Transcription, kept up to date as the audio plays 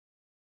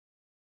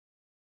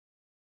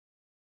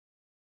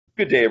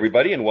Good day,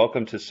 everybody, and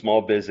welcome to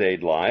Small Biz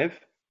Aid Live.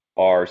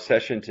 Our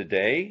session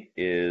today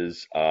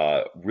is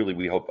really,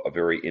 we hope, a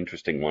very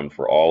interesting one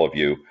for all of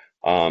you.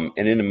 And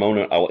in a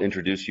moment, I'll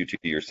introduce you to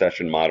your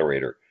session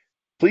moderator.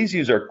 Please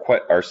use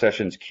our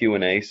session's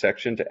Q&A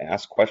section to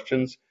ask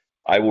questions.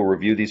 I will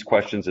review these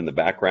questions in the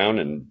background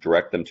and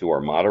direct them to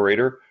our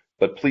moderator,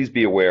 but please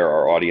be aware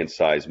our audience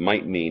size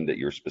might mean that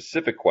your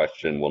specific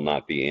question will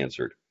not be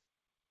answered.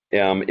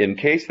 In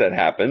case that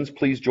happens,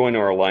 please join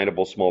our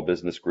Alignable small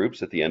business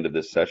groups at the end of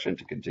this session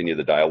to continue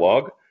the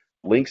dialogue.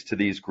 Links to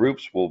these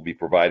groups will be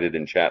provided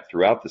in chat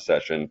throughout the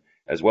session,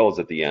 as well as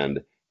at the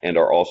end, and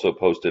are also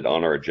posted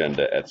on our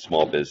agenda at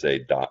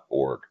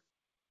smallbizaid.org.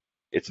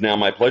 It's now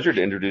my pleasure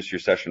to introduce your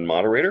session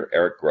moderator,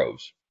 Eric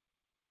Groves.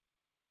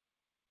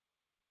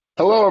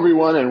 Hello,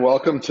 everyone, and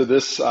welcome to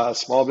this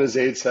Small Biz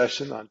Aid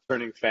session on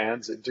turning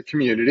fans into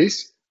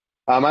communities.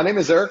 My name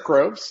is Eric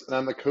Groves, and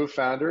I'm the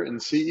co-founder and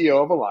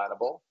CEO of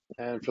Alignable.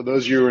 And for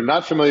those of you who are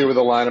not familiar with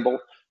Alignable,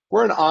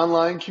 we're an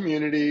online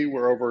community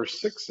where over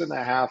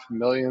 6.5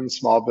 million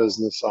small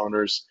business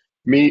owners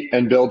meet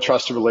and build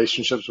trusted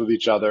relationships with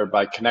each other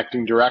by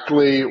connecting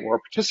directly or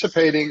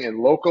participating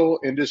in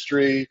local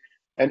industry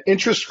and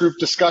interest group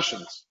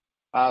discussions.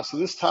 So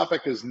this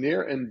topic is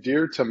near and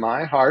dear to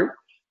my heart.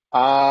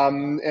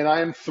 And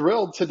I am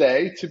thrilled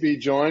today to be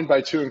joined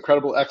by two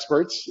incredible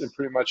experts in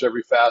pretty much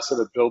every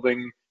facet of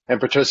building and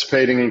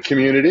participating in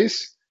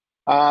communities.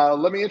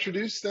 Let me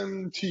introduce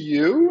them to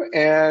you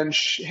and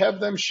have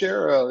them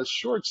share a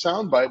short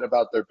soundbite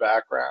about their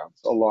backgrounds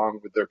along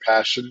with their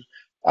passion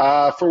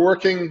for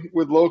working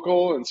with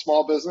local and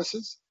small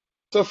businesses.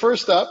 So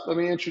first up, let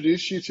me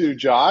introduce you to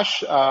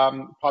Josh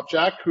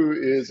Popjak, who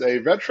is a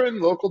veteran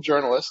local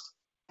journalist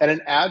and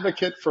an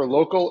advocate for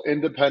local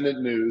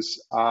independent news.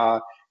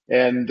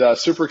 And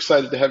super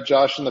excited to have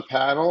Josh on the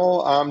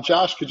panel.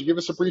 Josh, could you give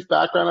us a brief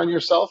background on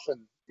yourself and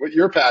what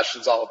your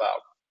passion's all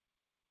about?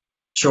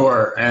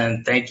 Sure,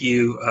 and thank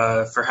you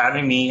for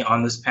having me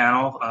on this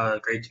panel.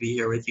 Great to be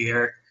here with you,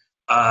 Eric.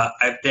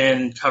 I've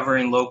been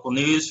covering local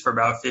news for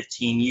about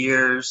 15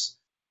 years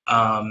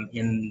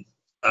in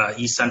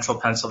East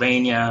Central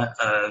Pennsylvania,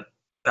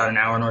 about an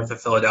hour north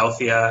of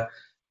Philadelphia,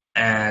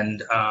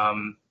 and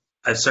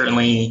I've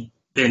certainly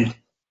been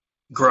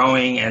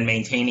growing and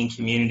maintaining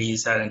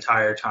communities that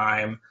entire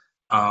time,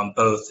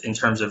 both in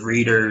terms of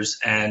readers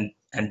and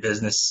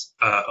business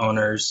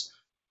owners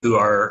who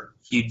are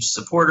huge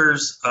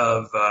supporters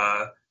of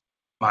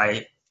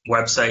my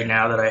website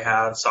now that I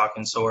have, Sock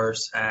and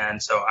Source.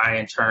 And so I,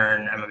 in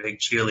turn, am a big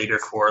cheerleader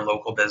for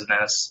local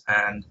business,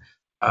 and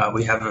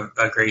we have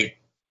a great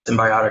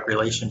symbiotic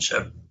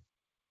relationship.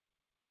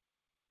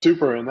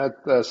 Super, and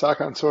that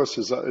Sock on Source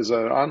is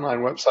an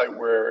online website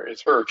where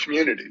it's for a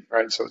community,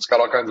 right? So it's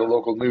got all kinds of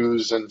local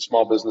news and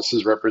small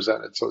businesses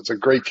represented. So it's a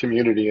great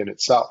community in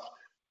itself.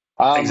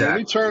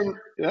 Exactly.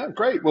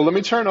 Great. Well, let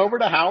me turn over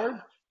to Howard.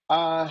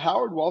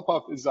 Howard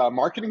Walpop is a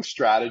marketing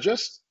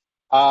strategist.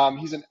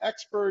 He's an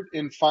expert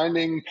in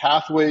finding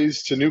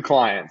pathways to new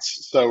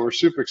clients. So we're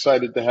super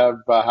excited to have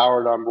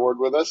Howard on board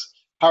with us.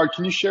 Howard,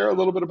 can you share a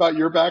little bit about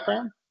your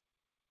background?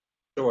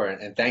 Sure,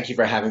 and thank you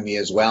for having me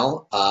as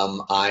well.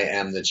 I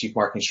am the Chief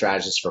Marketing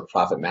Strategist for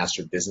Profit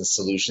Master Business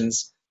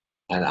Solutions,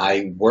 and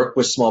I work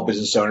with small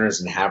business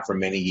owners and have for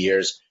many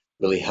years,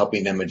 really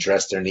helping them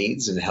address their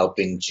needs and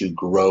helping to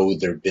grow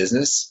their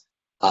business.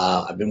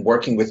 I've been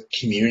working with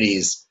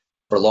communities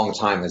for a long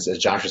time. As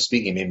Josh was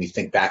speaking, it made me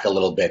think back a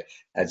little bit.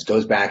 It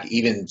goes back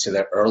even to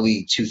the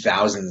early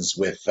 2000s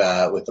with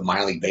the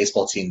minor league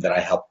baseball team that I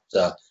helped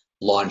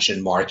launch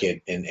and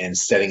market and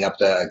setting up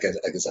I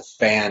guess a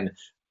fan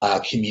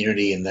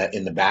community in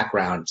the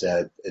background,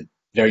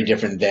 very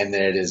different then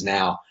than it is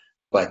now.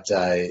 But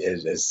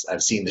as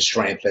I've seen the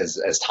strength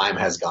as time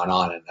has gone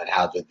on and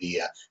how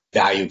the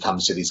value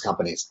comes to these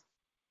companies.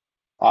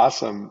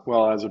 Awesome.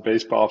 Well, as a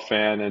baseball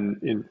fan,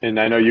 and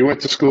I know you went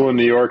to school in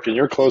New York and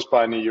you're close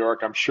by New York,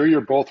 I'm sure you're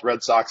both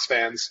Red Sox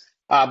fans,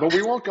 but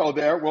we won't go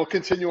there. We'll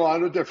continue on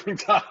to a different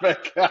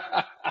topic.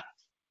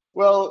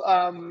 Well,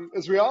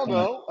 as we all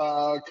know,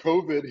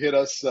 COVID hit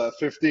us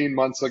 15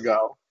 months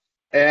ago.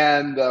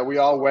 And we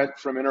all went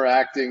from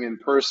interacting in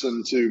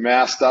person to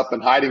masked up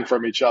and hiding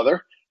from each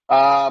other,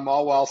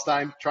 all while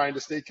trying to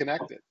stay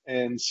connected.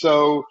 And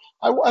so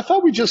I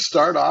thought we'd just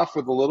start off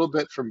with a little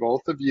bit from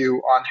both of you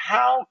on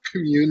how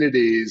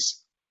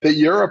communities that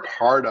you're a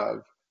part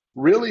of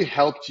really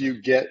helped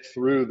you get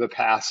through the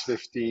past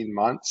 15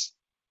 months.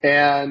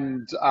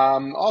 And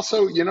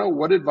also,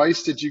 what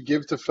advice did you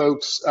give to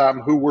folks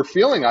who were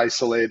feeling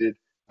isolated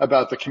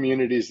about the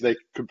communities they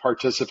could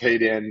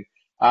participate in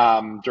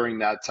during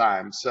that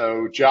time?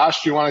 So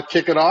Josh, do you want to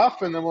kick it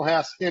off and then we'll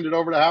hand it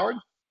over to Howard?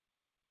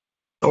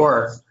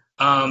 Sure.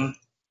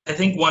 I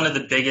think one of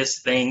the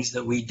biggest things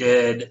that we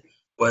did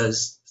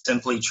was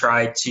simply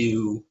try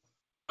to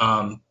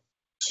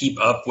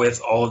keep up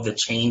with all of the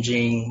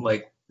changing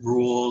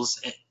rules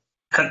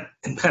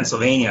in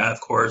Pennsylvania. Of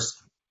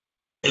course,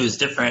 it was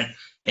different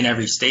in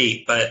every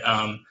state, but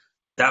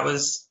that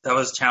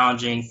was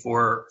challenging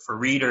for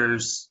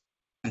readers,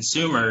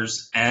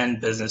 consumers,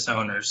 and business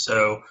owners.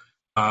 So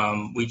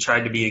We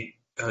tried to be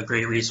a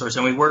great resource,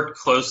 and we worked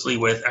closely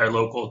with our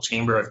local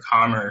Chamber of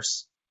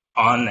Commerce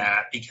on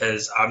that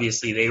because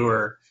obviously they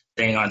were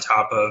staying on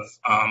top of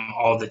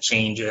all the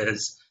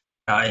changes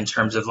in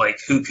terms of like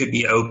who could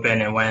be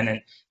open and when.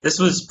 And this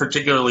was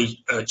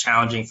particularly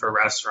challenging for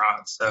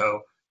restaurants.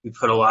 So we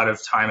put a lot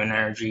of time and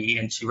energy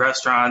into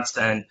restaurants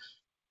and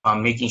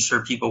making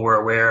sure people were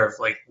aware of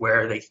like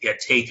where they could get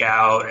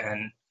takeout,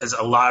 and because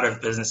a lot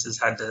of businesses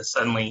had to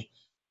suddenly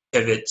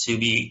pivot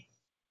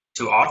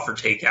to offer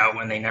takeout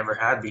when they never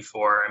had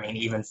before. I mean,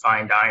 even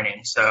fine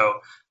dining. So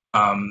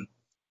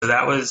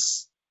that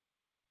was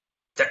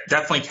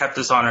definitely kept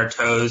us on our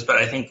toes, but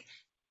I think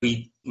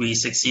we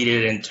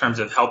succeeded in terms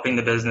of helping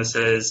the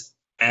businesses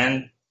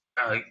and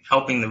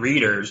helping the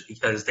readers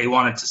because they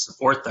wanted to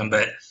support them,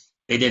 but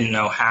they didn't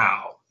know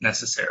how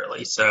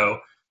necessarily. So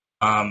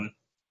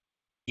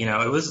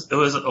it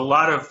was a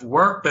lot of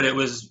work, but it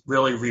was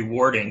really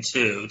rewarding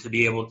too to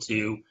be able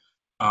to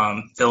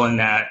fill in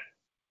that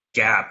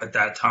gap at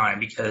that time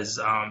because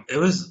it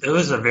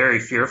was a very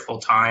fearful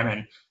time,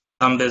 and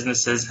some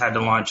businesses had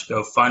to launch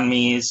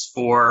GoFundMe's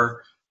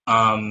for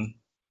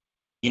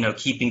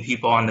keeping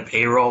people on the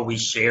payroll. We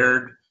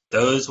shared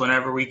those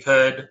whenever we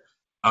could.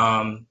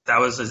 That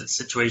was a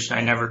situation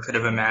I never could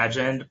have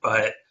imagined,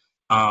 but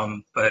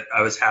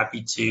I was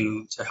happy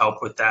to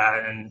help with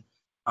that. And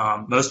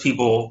most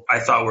people I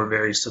thought were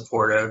very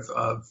supportive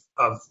of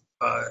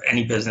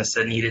any business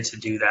that needed to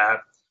do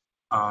that.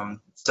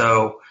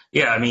 So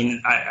yeah, I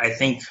mean, I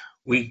think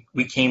we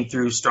came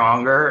through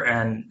stronger,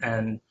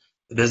 and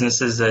the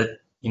businesses that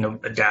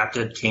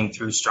adapted came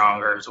through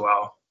stronger as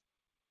well.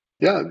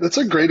 Yeah, that's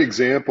a great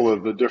example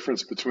of the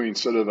difference between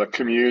sort of a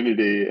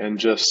community and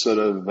just sort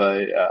of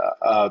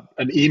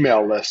an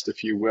email list,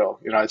 if you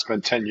will. I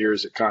spent 10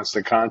 years at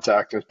Constant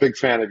Contact. I'm a big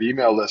fan of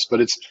email lists,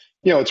 but it's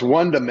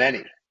one to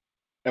many.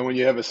 And when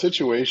you have a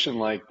situation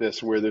like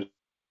this where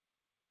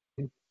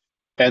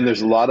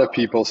there's a lot of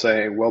people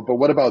saying, well, but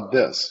what about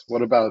this?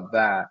 What about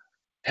that?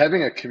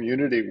 Having a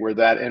community where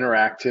that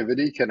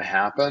interactivity can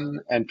happen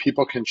and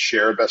people can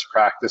share best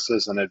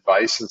practices and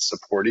advice and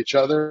support each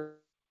other.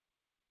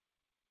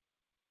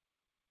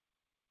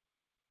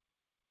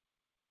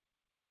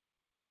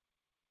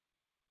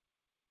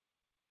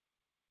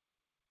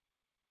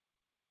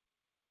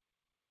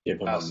 Give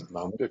him a Last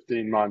moment.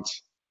 15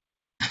 months.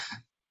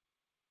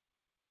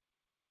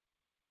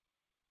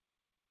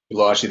 We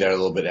lost you there a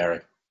little bit,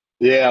 Eric.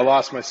 Yeah, I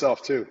lost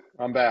myself too.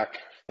 I'm back.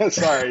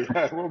 Sorry.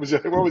 What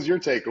was your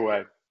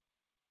takeaway?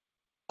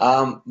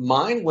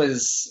 Mine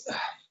was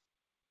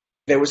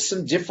there was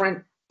some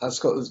different let's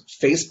call it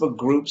Facebook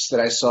groups that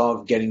I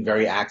saw getting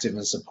very active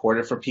and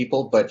supportive for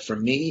people, but for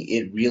me,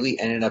 it really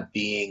ended up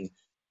being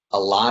a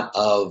lot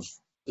of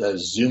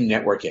Zoom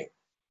networking.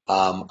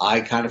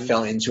 I kind of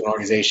fell into an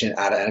organization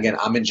and again,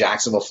 I'm in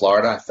Jacksonville,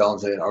 Florida. I fell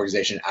into an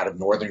organization out of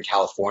Northern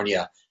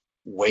California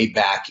way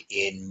back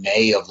in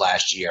May of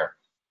last year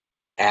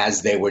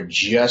as they were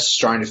just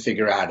starting to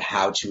figure out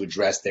how to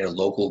address their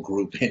local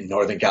group in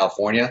Northern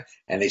California,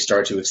 and they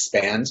started to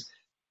expand.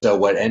 So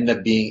what ended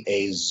up being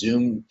a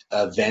Zoom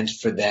event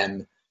for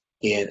them,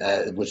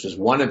 which was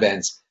one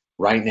event,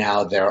 right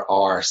now there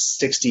are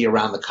 60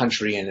 around the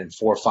country and in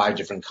 4 or 5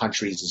 different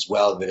countries as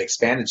well that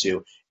expanded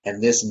to.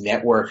 And this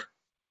network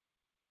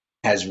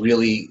has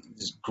really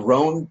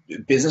grown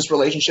business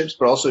relationships,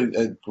 but also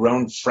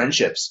grown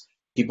friendships.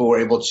 People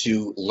were able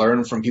to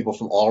learn from people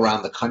from all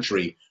around the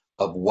country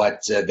of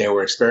what they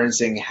were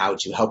experiencing, how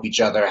to help each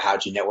other, how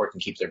to network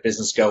and keep their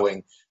business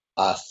going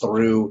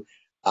through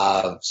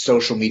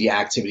social media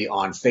activity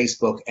on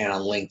Facebook and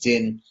on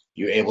LinkedIn.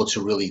 You're able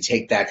to really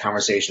take that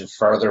conversation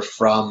further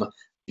from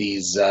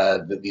these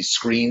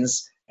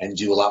screens and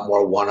do a lot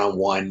more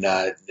one-on-one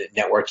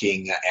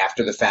networking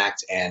after the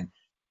fact and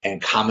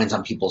comment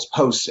on people's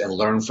posts and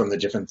learn from the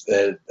different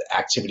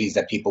activities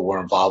that people were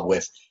involved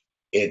with.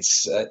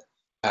 It's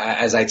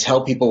as I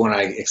tell people when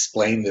I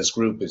explain this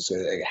group, it's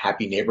a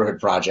happy neighborhood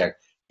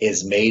project,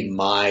 is made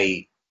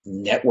my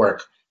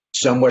network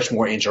so much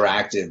more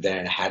interactive than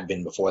it had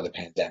been before the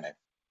pandemic.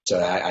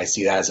 So I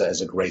see that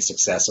as a great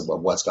success of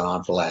what's gone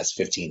on for the last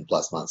 15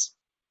 plus months.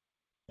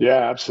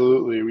 Yeah,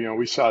 absolutely.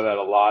 We saw that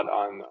a lot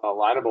on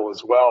Alignable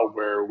as well,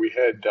 where we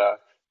had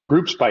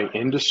groups by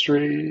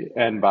industry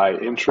and by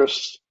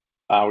interest.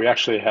 We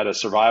actually had a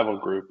survival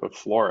group of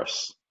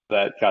florists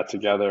that got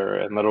together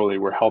and literally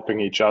were helping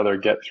each other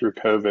get through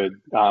COVID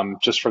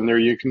just from their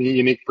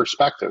unique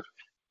perspective.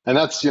 And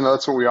that's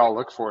what we all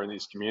look for in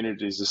these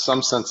communities is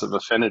some sense of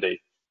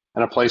affinity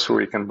and a place where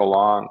we can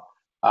belong.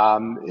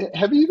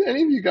 Have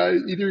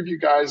either of you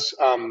guys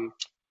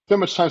spent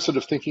much time sort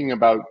of thinking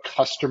about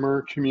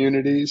customer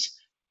communities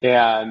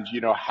and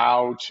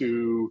how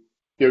to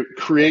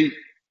create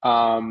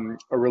a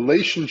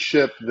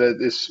relationship that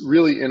is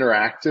really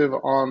interactive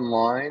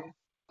online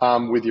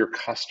with your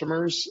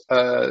customers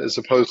as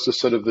opposed to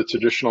sort of the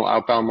traditional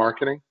outbound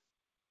marketing?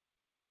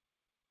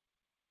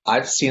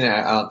 I've seen it.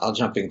 I'll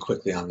jump in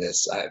quickly on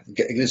this.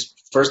 This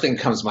first thing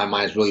that comes to my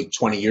mind is really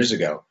 20 years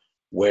ago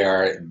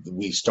where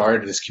we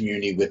started this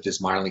community with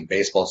this minor league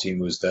baseball team,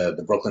 who was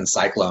the Brooklyn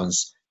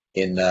Cyclones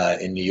in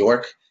New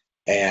York,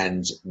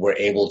 and we're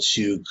able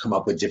to come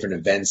up with different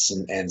events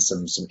and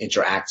some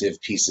interactive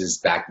pieces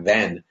back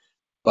then.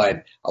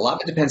 But a lot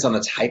of it depends on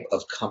the type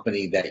of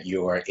company that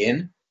you're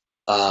in.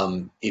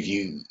 If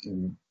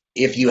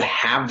you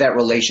have that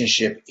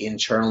relationship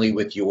internally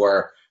with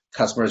your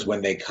customers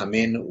when they come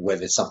in,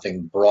 whether it's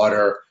something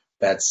broader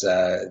that's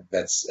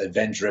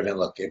event driven.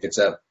 Look, if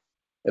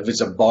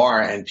it's a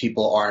bar and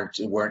people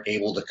weren't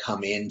able to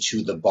come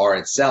into the bar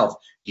itself,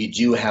 you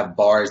do have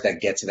bars that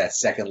get to that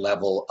second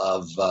level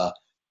of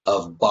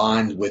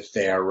bond with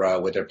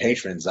their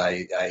patrons.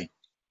 I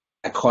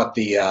caught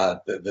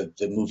the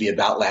movie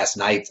About Last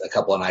Night a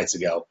couple of nights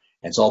ago,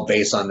 and it's all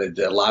based on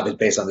a lot of it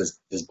based on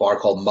this bar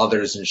called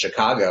Mothers in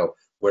Chicago,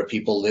 where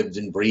people lived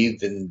and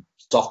breathed in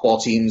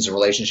softball teams and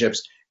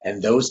relationships,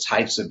 and those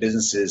types of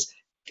businesses.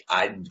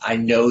 I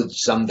know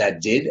some that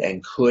did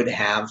and could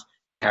have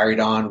carried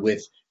on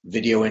with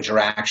video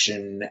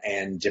interaction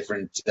and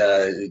different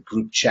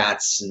group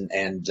chats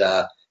and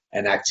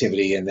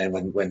activity, and then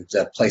when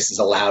the places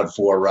allowed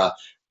for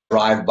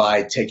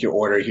drive-by, take your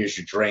order, here's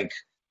your drink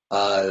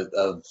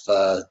of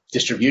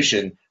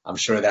distribution, I'm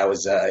sure that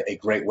was a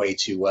great way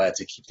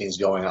to keep things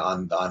going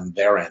on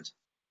their end.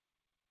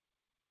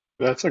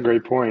 That's a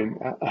great point.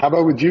 How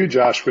about with you,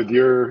 Josh, with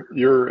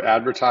your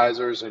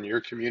advertisers and your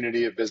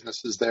community of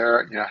businesses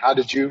there? How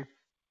did you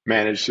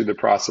manage through the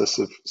process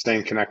of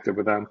staying connected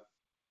with them?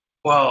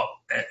 Well,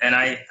 and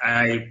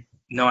I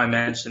know I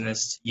mentioned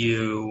this to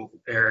you,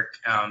 Eric,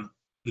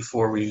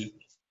 before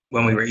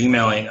when we were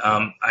emailing.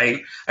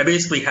 I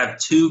basically have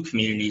two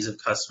communities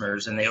of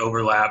customers, and they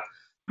overlap.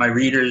 My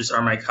readers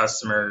are my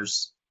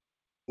customers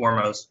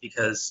foremost,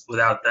 because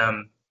without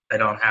them, I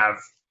don't have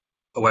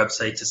a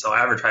website to sell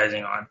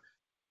advertising on.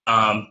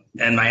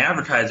 And my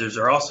advertisers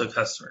are also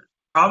customers.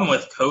 The problem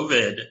with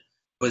COVID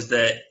was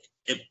that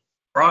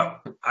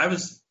I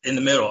was in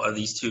the middle of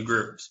these two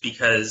groups,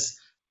 because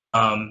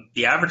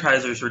the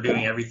advertisers were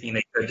doing everything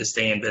they could to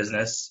stay in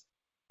business.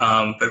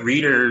 But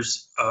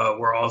readers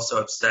were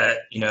also upset,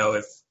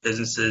 if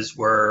businesses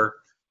were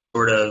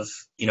sort of,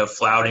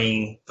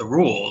 flouting the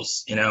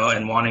rules,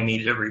 and wanting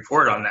me to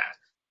report on that.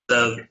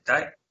 So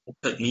that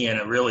put me in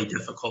a really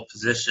difficult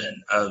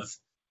position of,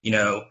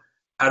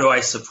 how do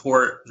I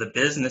support the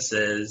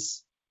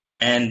businesses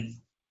and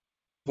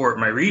support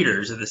my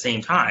readers at the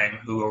same time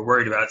who are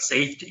worried about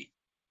safety?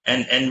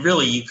 And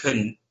really, you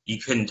couldn't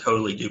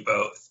totally do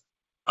both.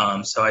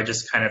 So I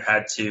just kind of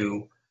had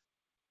to,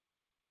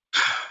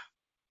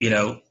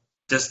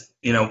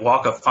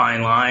 walk a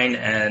fine line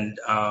and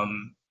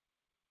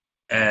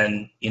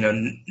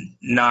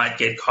not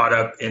get caught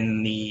up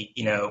in the,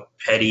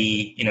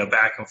 petty,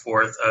 back and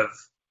forth of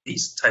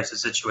these types of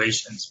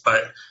situations.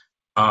 But,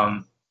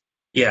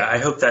 yeah, I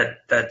hope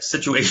that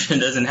situation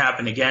doesn't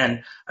happen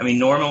again. I mean,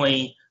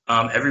 normally,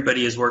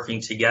 everybody is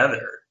working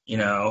together,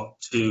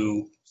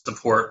 to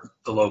support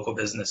the local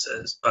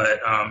businesses. But,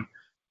 I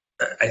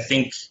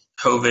think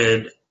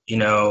COVID,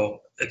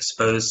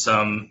 exposed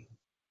some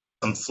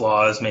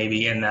flaws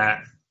maybe in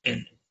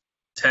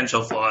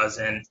potential flaws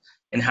in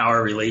how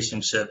our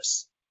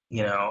relationships,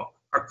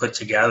 are put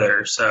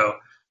together. So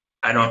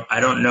I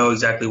don't know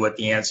exactly what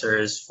the answer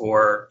is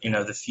for,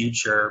 the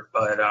future,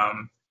 but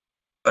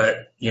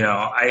I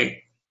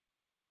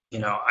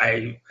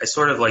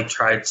sort of like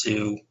tried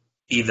to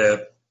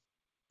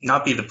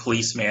not be the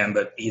policeman,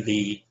 but be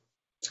the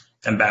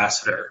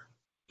ambassador,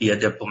 be a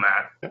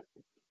diplomat.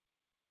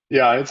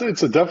 Yeah,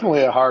 it's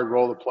definitely a hard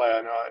role to play.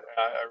 I know I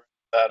read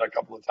that a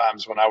couple of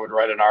times when I would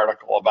write an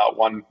article about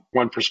one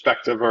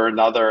perspective or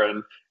another,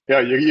 and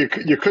you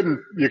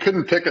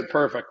couldn't pick it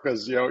perfect,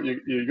 because you're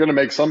going to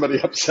make somebody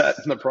upset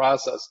in the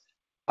process.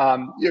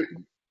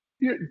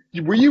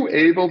 Were you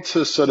able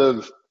to sort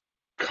of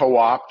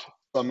co-opt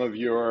some of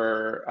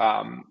your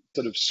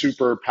sort of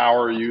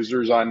superpower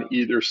users on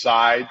either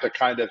side to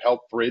kind of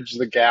help bridge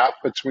the gap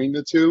between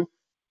the two?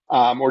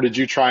 Or did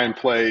you try and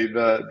play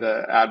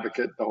the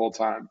advocate the whole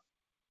time?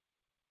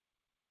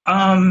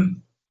 I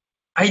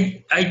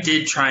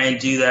did try and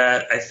do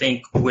that. I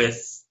think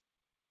with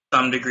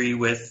some degree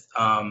with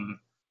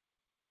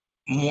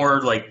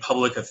more like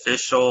public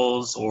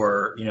officials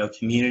or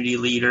community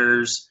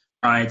leaders,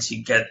 trying to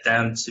get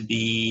them to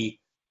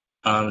be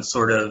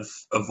sort of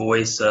a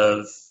voice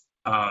of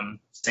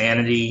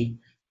sanity.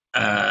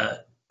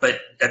 But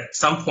at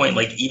some point,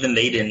 like, even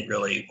they didn't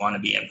really want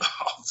to be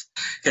involved,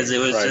 because it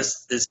was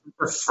just this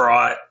super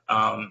fraught,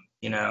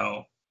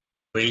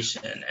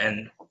 situation.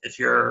 And if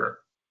you're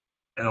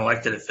an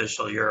elected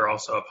official, you're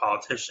also a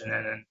politician,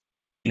 and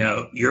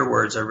your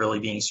words are really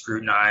being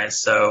scrutinized.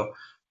 So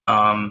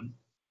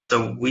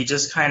we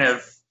just kind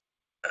of,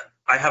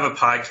 I have a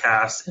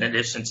podcast in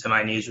addition to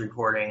my news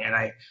reporting, and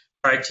I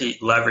try to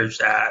leverage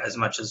that as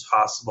much as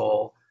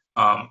possible.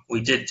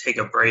 We did take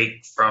a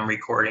break from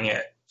recording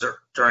it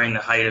during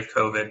the height of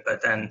COVID,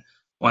 but then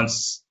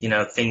once,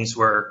 things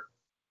were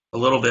a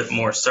little bit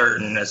more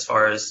certain as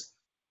far as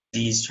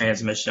disease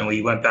transmission,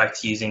 we went back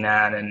to using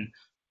that. And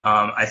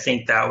I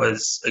think that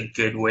was a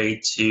good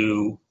way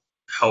to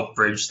help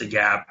bridge the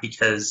gap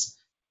because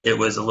it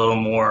was a little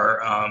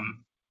more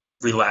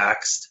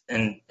relaxed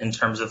in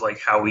terms of like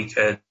how we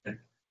could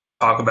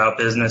talk about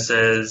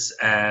businesses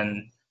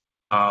and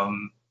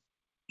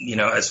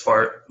as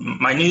far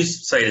my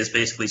news site is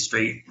basically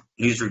straight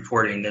news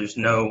reporting. There's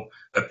no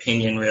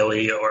opinion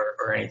really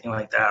or anything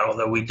like that.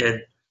 Although we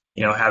did,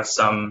 have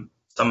some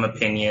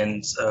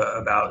opinions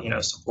about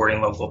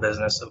supporting local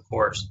business, of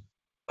course.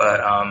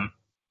 But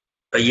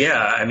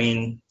yeah, I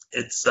mean,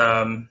 it's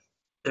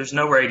there's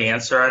no right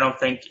answer. I don't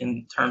think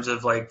in terms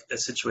of like a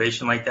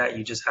situation like that.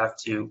 You just have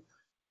to,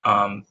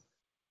 um,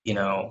 you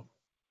know,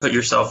 put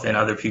yourself in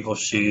other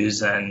people's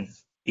shoes and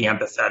be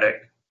empathetic.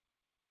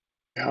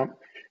 Yeah.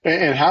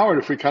 And Howard,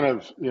 if we kind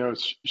of,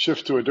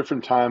 shift to a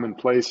different time and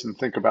place and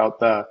think about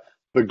the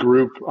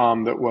group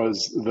that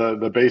was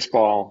the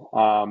baseball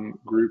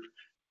group.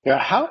 Yeah,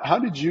 how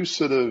did you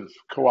sort of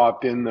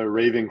co-opt in the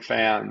raving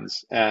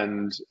fans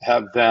and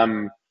have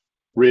them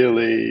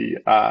really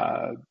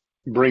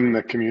bring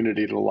the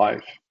community to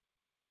life?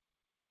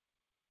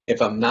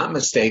 If I'm not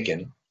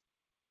mistaken,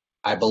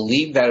 I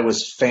believe that it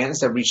was fans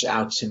that reached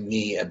out to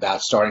me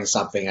about starting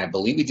something. I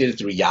believe we did it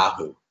through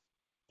Yahoo.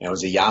 And it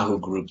was a Yahoo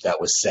group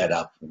that was set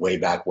up way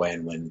back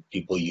when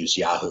people used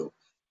Yahoo.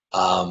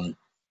 Um,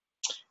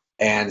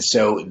 and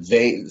so we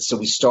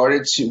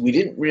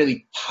didn't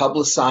really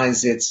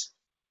publicize it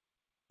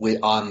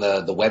on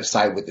the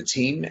website with the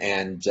team.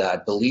 And I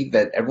believe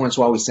that every once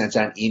in a while we sent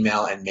out an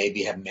email and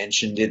maybe have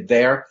mentioned it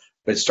there.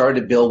 But it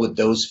started to build with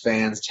those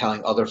fans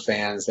telling other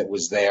fans that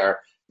was there.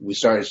 We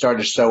started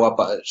to show up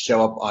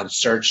on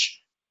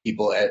search.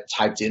 People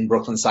typed in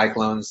Brooklyn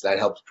Cyclones. That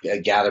helped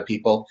gather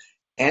people.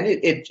 And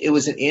it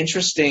was an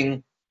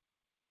interesting,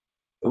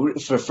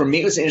 for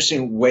me, it was an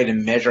interesting way to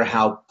measure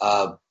how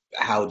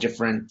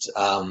different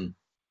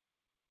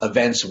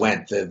events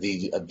went.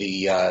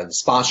 The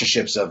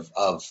sponsorships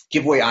of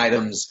giveaway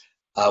items.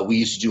 We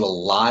used to do a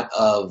lot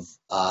of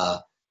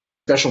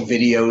special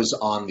videos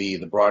on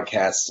the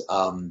broadcasts.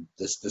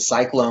 The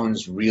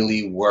Cyclones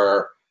really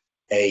were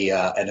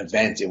an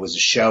event. It was a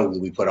show that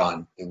we put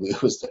on.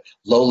 It was the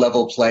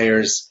low-level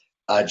players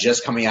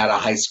just coming out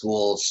of high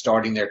school,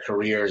 starting their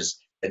careers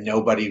that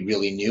nobody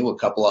really knew. A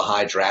couple of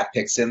high draft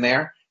picks in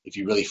there, if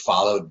you really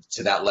followed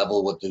to that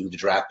level what the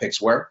draft picks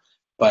were.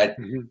 But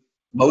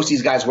most of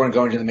these guys weren't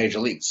going to the major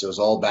leagues. So it was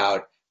all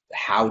about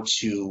how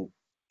to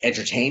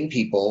entertain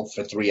people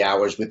for 3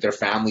 hours with their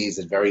families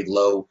at very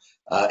low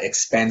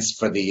expense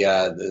for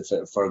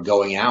for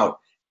going out.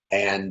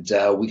 And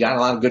we got a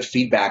lot of good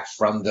feedback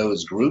from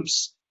those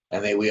groups.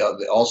 And they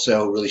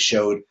also really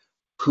showed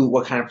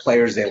what kind of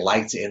players they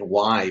liked and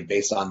why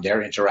based on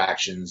their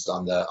interactions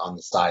on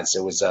the side. So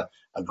it was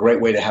a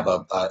great way to have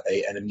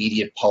an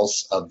immediate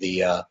pulse of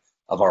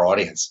our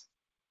audience.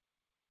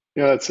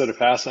 Yeah, that's sort of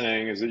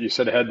fascinating is that you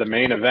sort of had the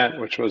main event,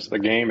 which was the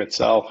game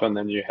itself, and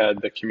then you had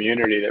the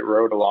community that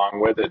rode along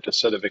with it to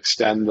sort of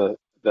extend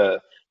the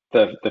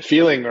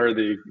feeling or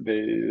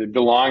the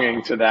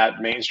belonging to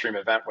that mainstream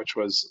event, which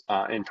was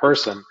in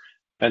person.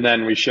 And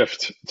then we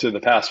shift to the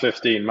past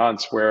 15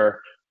 months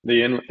where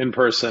the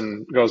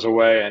in-person goes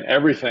away and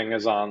everything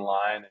is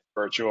online and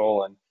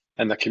virtual,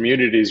 and the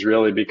communities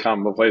really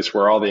become the place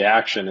where all the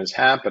action is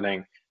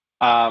happening.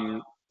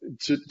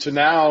 To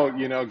now,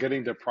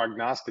 getting to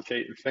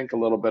prognosticate and think a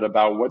little bit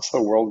about what's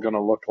the world going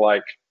to look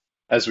like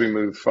as we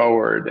move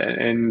forward.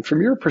 And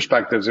from your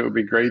perspectives, it would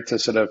be great to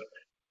sort of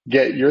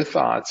get your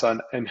thoughts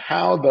on and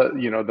how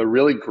the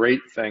really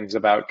great things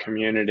about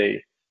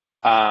community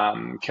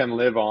can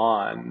live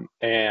on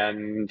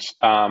and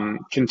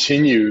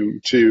continue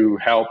to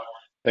help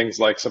things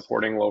like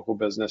supporting local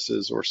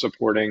businesses or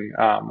supporting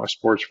a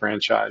sports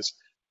franchise.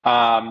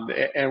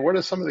 And what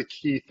are some of the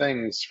key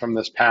things from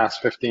this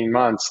past 15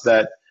 months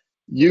that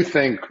you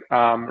think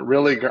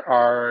really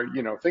are,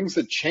 things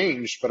that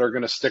changed but are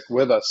going to stick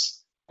with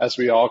us as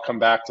we all come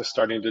back to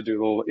starting to do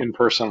a little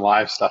in-person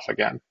live stuff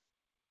again?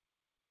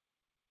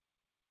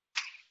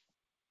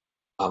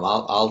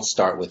 I'll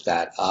start with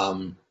that.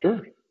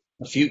 Sure.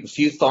 A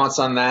few thoughts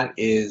on that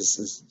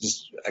is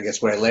just, I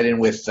guess, what I led in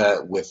with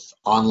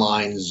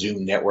online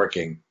Zoom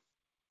networking.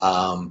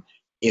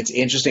 It's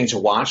interesting to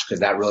watch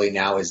because that really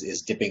now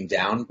is dipping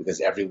down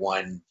because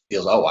everyone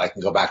feels, oh, I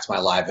can go back to my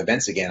live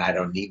events again. I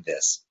don't need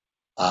this.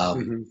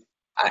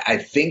 I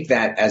think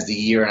that as the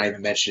year, and I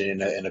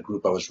mentioned in a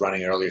group I was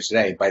running earlier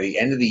today, by the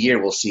end of the year,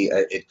 we'll see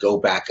it go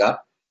back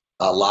up.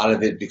 A lot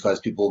of it because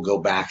people will go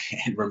back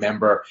and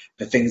remember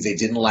the things they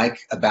didn't like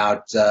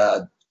about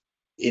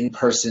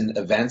in-person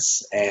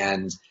events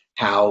and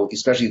how,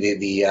 especially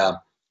the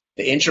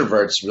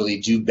introverts really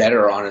do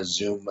better on a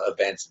Zoom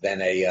event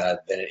than an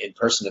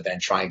in-person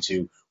event, trying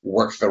to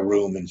work the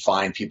room and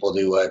find people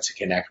to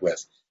connect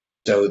with.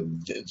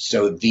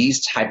 So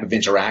these type of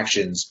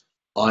interactions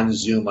on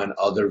Zoom, on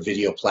other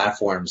video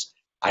platforms,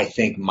 I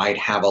think might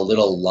have a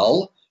little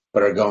lull,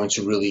 but are going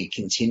to really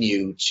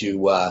continue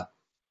to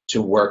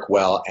work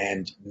well.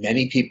 And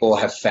many people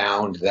have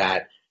found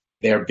that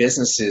their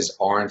businesses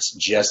aren't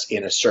just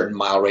in a certain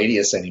mile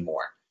radius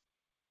anymore.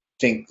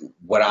 think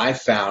what I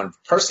found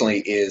personally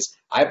is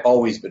I've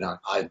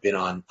been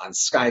on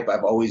Skype.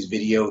 I've always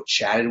video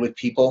chatted with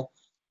people,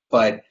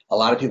 but a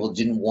lot of people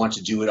didn't want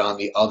to do it on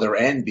the other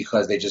end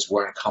because they just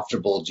weren't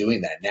comfortable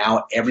doing that.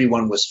 Now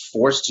everyone was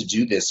forced to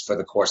do this for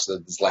the course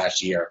of this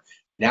last year.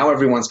 Now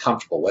everyone's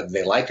comfortable. Whether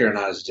they like it or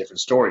not is a different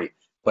story.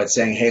 But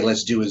saying, hey,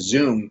 let's do a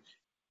Zoom,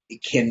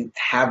 it can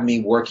have me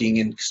working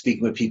and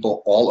speaking with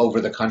people all over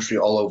the country,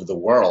 all over the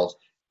world.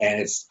 And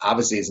it's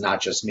obviously it's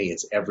not just me,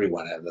 it's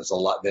everyone.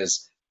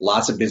 There's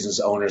lots of business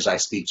owners I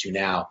speak to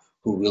now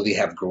who really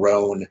have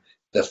grown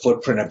the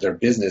footprint of their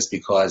business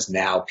because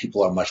now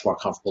people are much more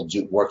comfortable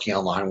working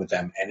online with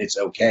them. And it's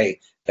okay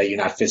that you're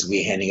not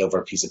physically handing over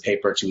a piece of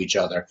paper to each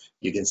other.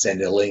 You can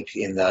send a link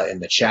in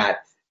the chat,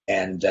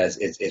 and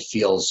it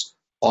feels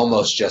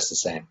almost just the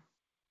same.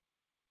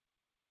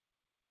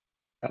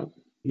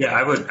 Yeah,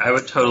 I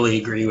would totally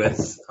agree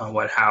with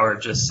what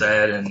Howard just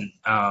said, and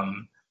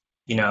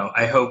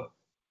I hope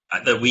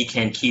that we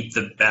can keep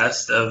the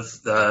best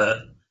of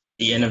the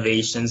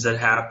innovations that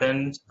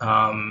happened.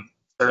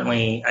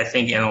 Certainly, I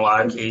think in a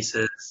lot of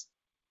cases,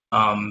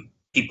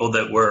 people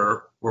that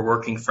were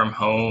working from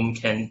home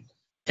can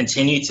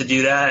continue to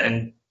do that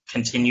and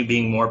continue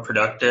being more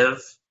productive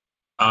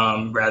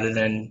rather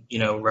than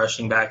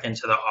rushing back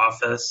into the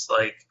office.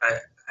 Like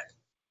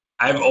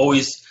I've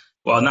always,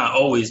 well, not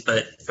always,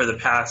 but for the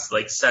past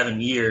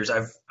 7 years,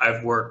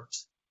 I've worked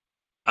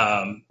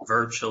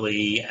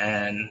virtually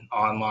and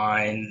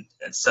online,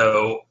 and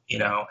so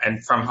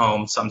and from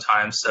home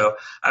sometimes. So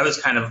I was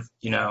kind of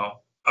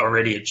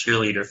already a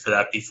cheerleader for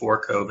that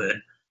before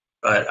COVID,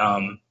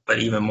 but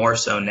even more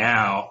so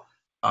now.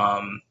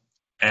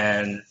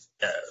 And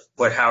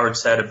what Howard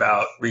said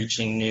about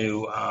reaching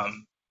new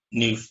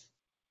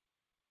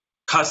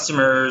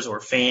customers or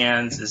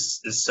fans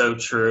is so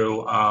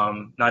true,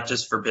 not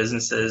just for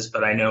businesses,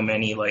 but I know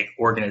many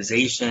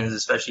organizations,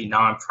 especially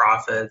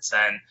nonprofits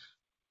and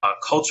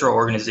cultural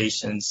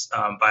organizations,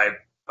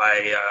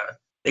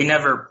 they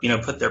never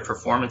put their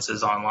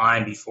performances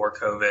online before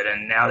COVID,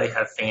 and now they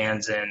have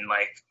fans in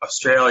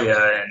Australia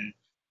and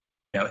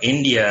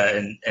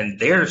India, and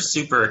they're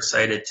super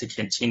excited to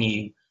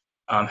continue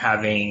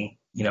having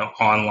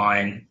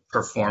online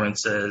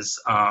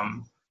performances.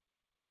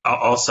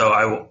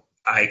 Also,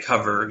 I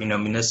cover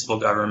municipal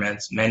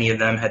governments. Many of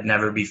them had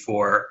never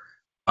before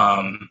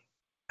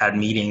had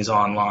meetings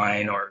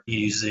online or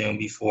used Zoom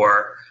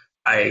before.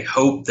 I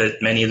hope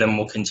that many of them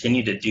will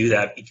continue to do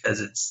that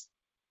because it's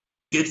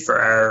good for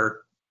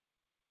our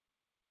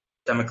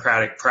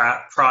democratic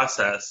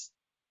process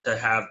to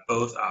have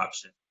both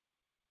options.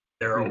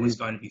 There are always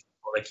going to be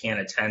people that can't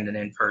attend an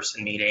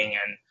in-person meeting,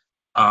 and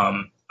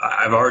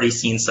I've already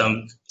seen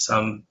some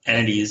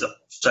entities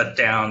shut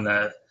down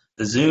the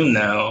Zoom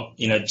though,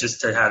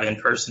 just to have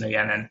in-person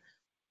again, and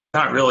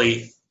not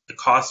really the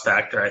cost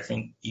factor. I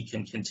think you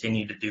can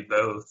continue to do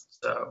both.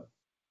 So.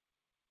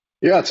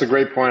 Yeah, it's a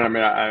great point. I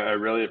mean, I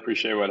really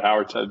appreciate what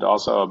Howard said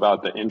also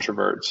about the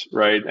introverts,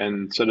 right?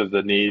 And sort of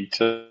the need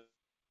to,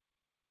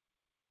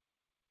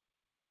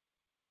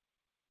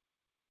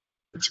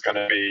 it's going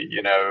to be,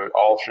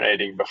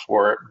 alternating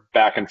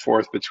back and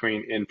forth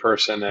between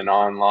in-person and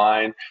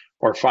online,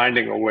 or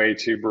finding a way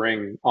to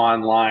bring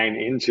online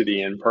into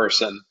the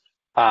in-person.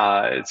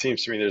 It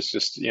seems to me there's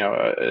just,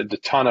 a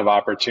ton of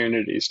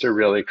opportunities to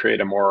really create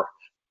a more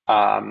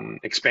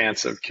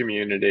expansive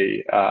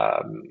community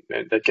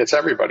that gets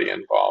everybody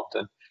involved.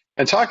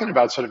 And talking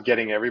about sort of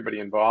getting everybody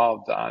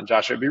involved,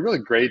 Josh, it'd be really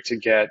great to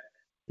get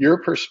your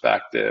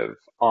perspective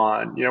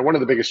on, one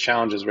of the biggest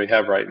challenges we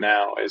have right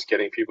now is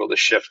getting people to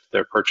shift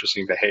their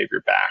purchasing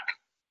behavior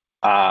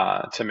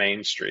back to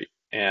Main Street.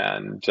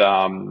 And,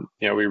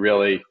 we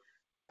really,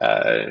 in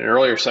an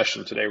earlier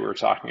session today, we were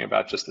talking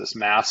about just this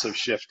massive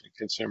shift in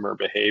consumer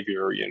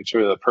behavior,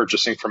 to the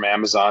purchasing from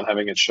Amazon,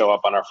 having it show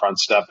up on our front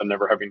step and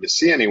never having to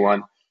see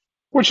anyone,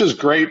 which is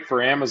great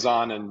for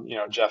Amazon and,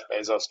 Jeff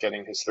Bezos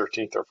getting his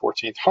 13th or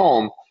 14th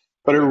home,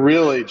 but it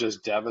really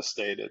just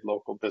devastated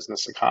local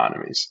business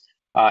economies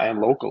and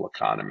local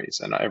economies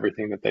and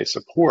everything that they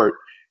support.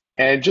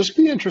 And it'd just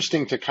be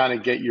interesting to kind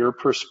of get your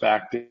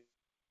perspective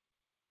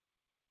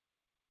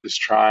is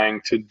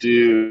trying to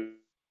do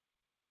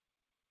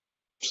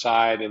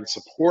side in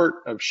support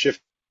of shifting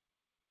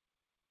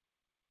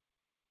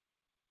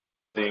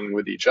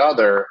with each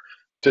other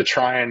to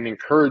try and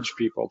encourage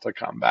people to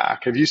come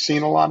back. Have you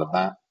seen a lot of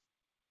that?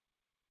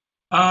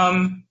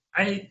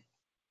 I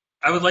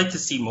would like to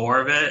see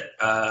more of it.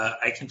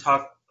 I can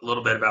talk a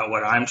little bit about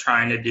what I'm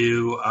trying to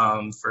do.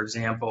 For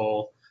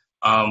example,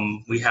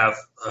 we have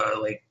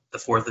the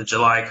 4th of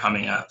July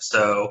coming up,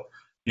 so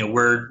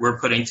we're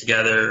putting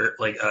together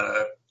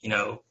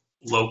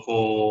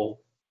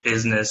local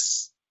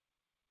business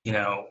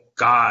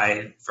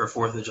guide for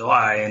 4th of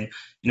July, and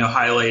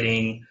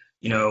highlighting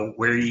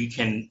where you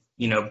can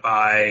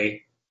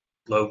buy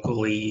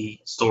locally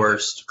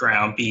sourced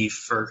ground beef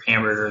for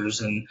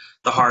hamburgers, and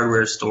the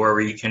hardware store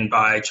where you can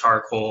buy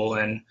charcoal,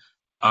 and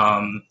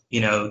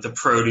the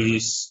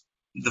produce,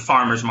 the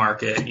farmers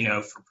market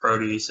for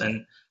produce,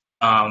 and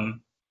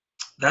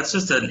that's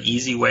just an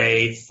easy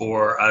way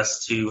for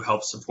us to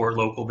help support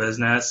local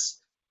business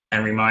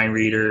and remind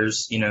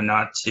readers,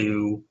 not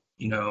to,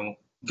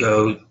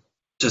 go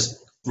just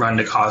run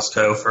to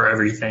Costco for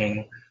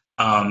everything.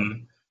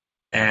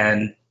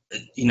 And,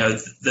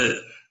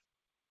 the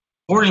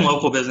supporting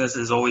local business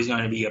is always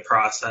going to be a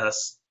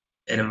process.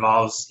 It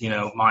involves,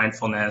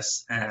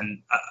 mindfulness,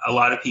 and a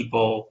lot of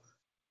people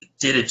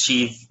did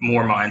achieve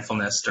more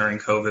mindfulness during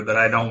COVID, but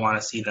I don't want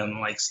to see them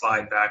like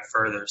slide back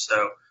further.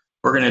 So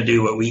we're going to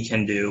do what we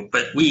can do,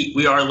 but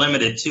we are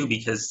limited too,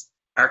 because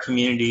our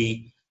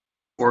community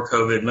before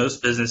COVID,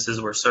 most businesses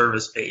were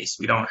service based.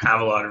 We don't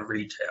have a lot of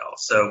retail,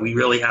 so we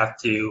really have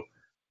to,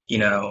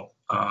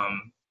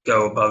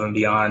 go above and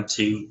beyond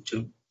to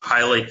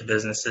highlight the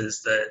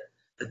businesses that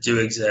do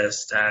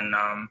exist,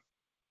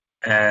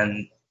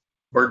 and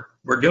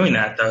we're doing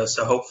that though.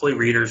 So hopefully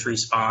readers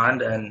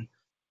respond, and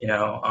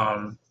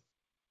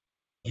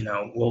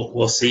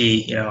we'll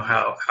see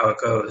how it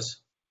goes.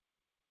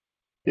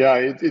 Yeah,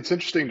 it's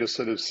interesting to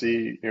sort of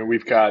see,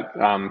 we've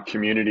got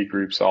community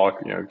groups, all,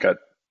 got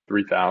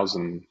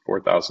 3,000,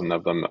 4,000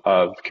 of them,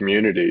 of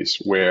communities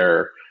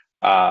where,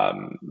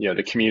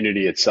 the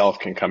community itself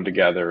can come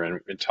together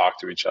and talk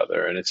to each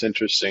other. And it's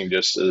interesting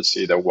just to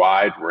see the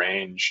wide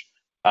range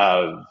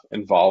of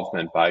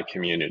involvement by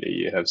community.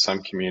 You have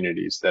some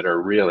communities that are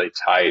really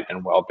tight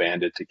and well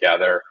banded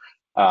together,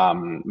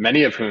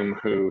 many of whom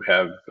who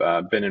have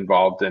been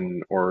involved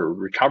in or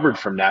recovered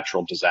from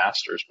natural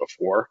disasters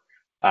before,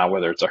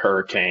 whether it's a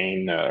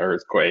hurricane,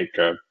 earthquake,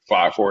 a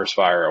forest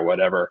fire, or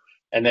whatever.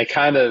 And they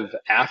kind of,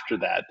 after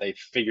that, they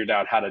figured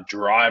out how to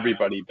draw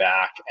everybody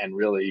back and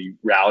really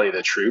rally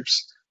the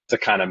troops to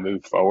kind of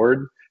move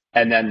forward.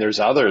 And then there's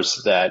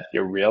others that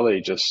you're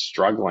really just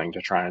struggling to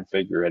try and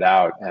figure it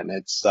out. And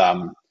it's,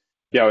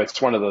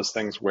 it's one of those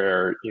things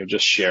where,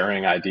 just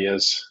sharing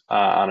ideas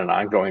on an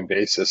ongoing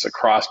basis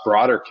across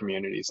broader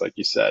communities, like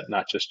you said,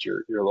 not just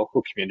your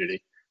local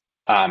community,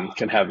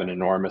 can have an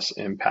enormous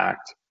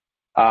impact.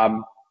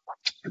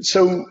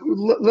 So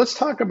let's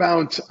talk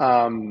about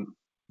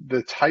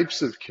the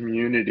types of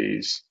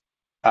communities,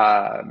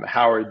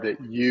 Howard, that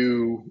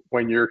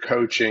when you're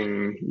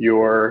coaching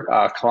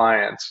your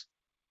clients,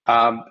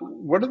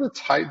 what are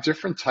the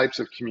different types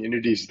of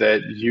communities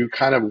that you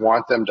kind of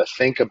want them to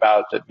think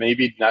about that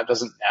maybe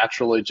doesn't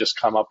naturally just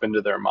come up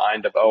into their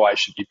mind of, oh, I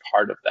should be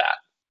part of that?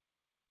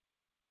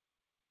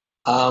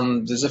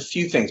 There's a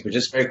few things, but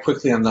just very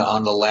quickly on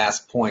the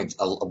last point,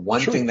 one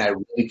Sure. thing that I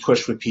really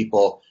push with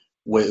people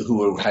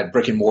who had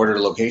brick and mortar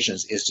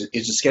locations is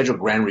to schedule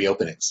grand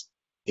reopenings,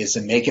 is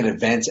to make an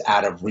event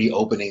out of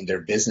reopening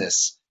their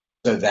business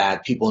so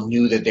that people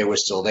knew that they were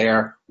still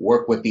there.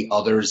 Work with the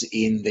others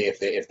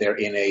if they're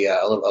in a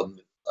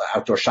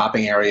outdoor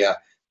shopping area,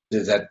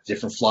 that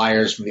different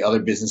flyers from the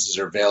other businesses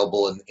are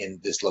available in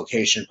this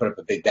location. Put up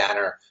a big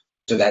banner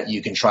so that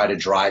you can try to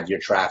drive your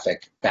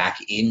traffic back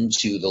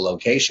into the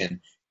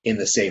location in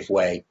the safe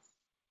way.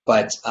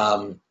 But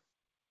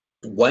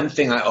one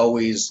thing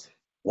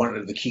one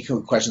of the key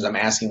questions I'm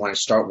asking when I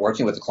start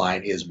working with a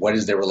client is, what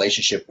is their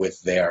relationship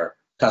with their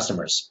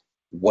customers?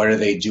 What are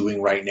they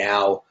doing right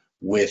now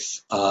with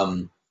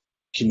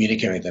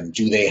communicating with them?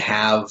 Do they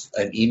have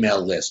an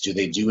email list? Do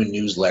they do a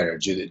newsletter?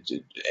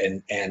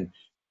 And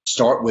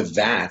start with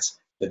that,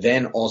 but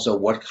then also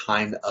what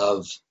kind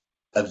of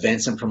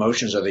events and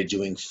promotions are they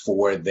doing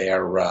for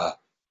their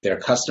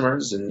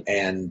customers,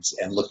 and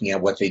looking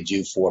at what they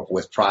do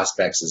with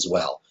prospects as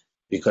well,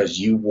 because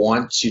you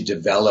want to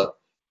develop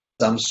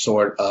some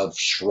sort of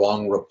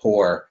strong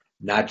rapport,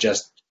 not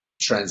just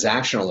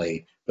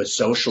transactionally, but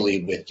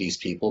socially with these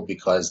people,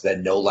 because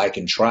that know, like,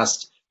 and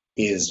trust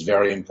is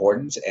very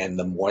important. And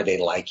the more they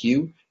like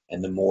you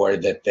and the more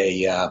that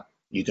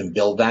you can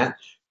build that,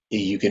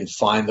 you can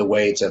find the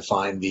way to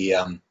find the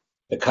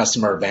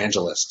customer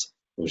evangelist,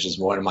 which is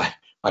one of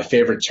my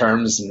favorite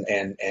terms,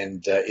 and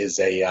is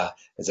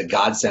a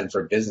godsend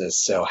for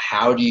business. So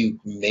how do you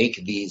make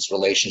these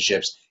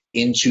relationships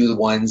into the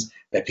ones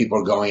that people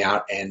are going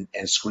out and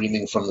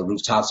screaming from the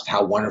rooftops of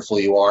how wonderful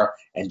you are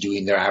and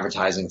doing their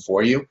advertising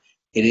for you?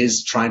 It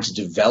is trying to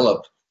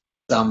develop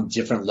some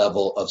different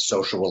level of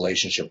social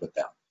relationship with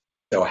them.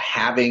 So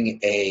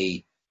having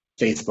a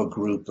Facebook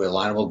group, a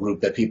Alignable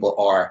group that people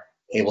are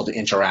able to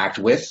interact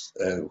with,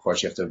 of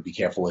course you have to be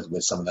careful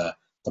with some of the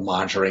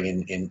monitoring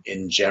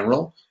in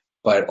general,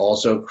 but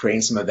also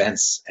creating some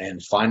events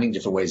and finding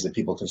different ways that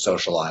people can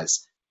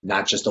socialize,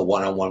 not just a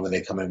one-on-one when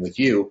they come in with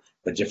you,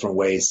 but different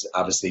ways,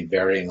 obviously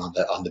varying on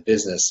the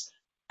business,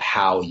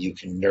 how you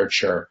can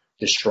nurture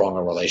this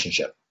stronger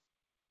relationship.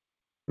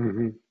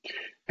 Mm-hmm.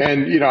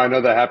 And, I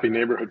know the Happy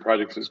Neighborhood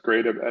Project is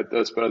great at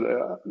this, but,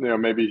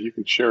 maybe you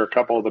could share a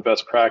couple of the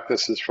best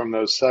practices from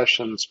those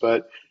sessions.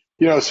 But,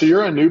 so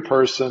you're a new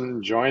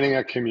person joining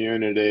a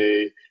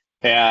community,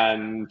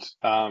 and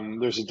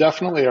there's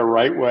definitely a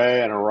right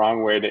way and a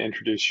wrong way to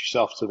introduce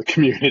yourself to the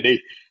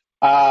community.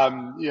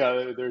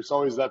 There's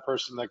always that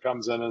person that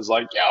comes in and is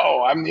like,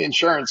 yo, I'm the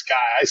insurance guy.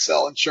 I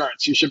sell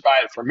insurance. You should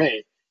buy it from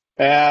me.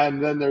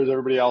 And then there's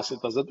everybody else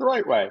that does it the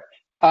right way.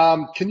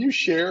 Can you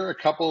share a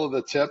couple of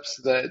the tips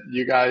that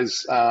you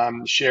guys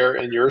share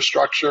in your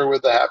structure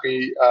with the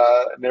Happy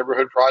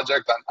Neighborhood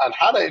Project on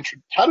how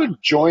to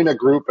join a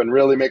group and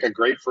really make a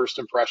great first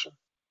impression?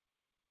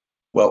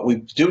 Well, we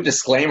do a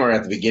disclaimer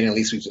at the beginning. At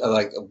least we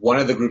like one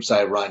of the groups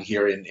I run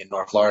here in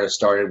North Florida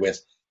started with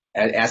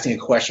asking a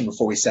question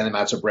before we send them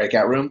out to a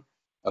breakout room.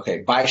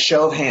 Okay, by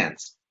show of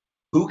hands,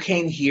 who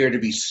came here to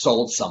be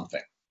sold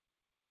something?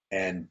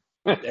 And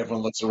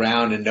everyone looks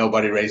around and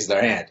nobody raises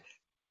their hand.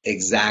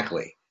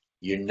 Exactly.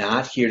 You're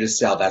not here to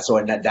sell.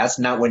 That's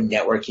not what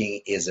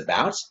networking is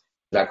about. It's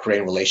about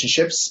creating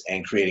relationships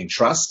and creating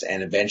trust,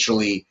 and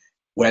eventually,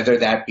 whether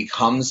that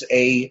becomes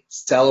a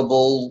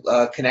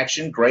sellable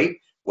connection, great.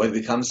 Whether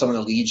it becomes someone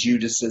that leads you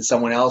to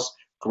someone else,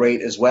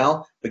 great as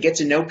well. But get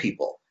to know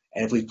people.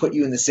 And if we put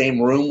you in the same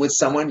room with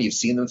someone, you've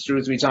seen them 2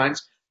 or 3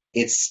 times,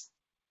 it's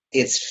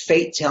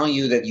fate telling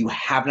you that you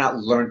have not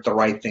learned the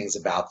right things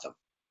about them.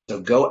 So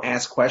go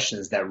ask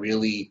questions that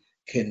really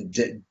can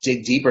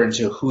dig deeper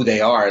into who they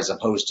are as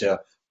opposed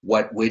to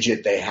what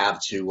widget they have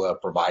to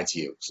provide to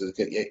you. So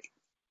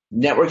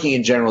networking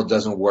in general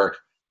doesn't work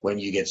when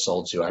you get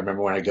sold to. I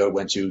remember when I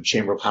went to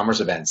Chamber of Commerce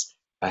events,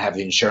 I have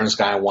the insurance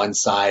guy on one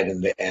side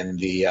and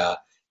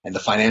the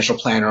financial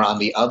planner on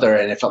the other,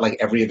 and it felt like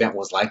every event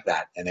was like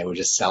that, and they were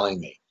just selling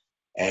me.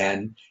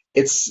 And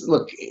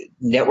look,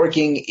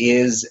 networking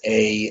is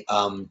a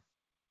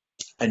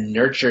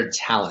nurtured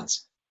talent.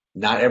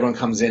 Not everyone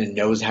comes in and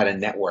knows how to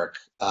network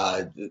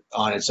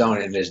on its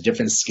own, and there's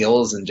different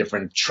skills and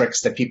different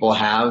tricks that people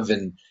have,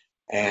 and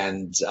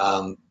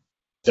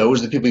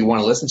those are the people you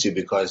want to listen to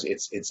because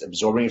it's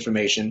absorbing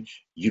information,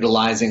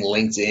 utilizing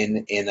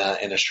LinkedIn in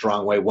a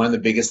strong way. One of the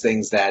biggest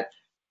things that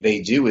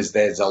they do is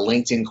there's a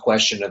LinkedIn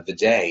question of the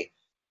day,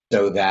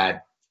 so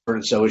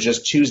it's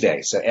just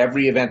Tuesday. So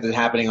every event that's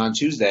happening on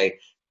Tuesday,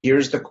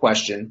 here's the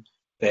question,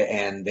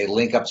 and they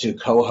link up to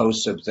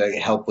co-hosts to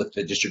help with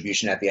the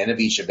distribution at the end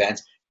of each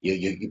event.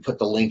 You put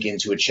the link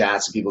into a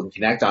chat so people can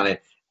connect on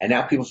it. And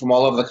now people from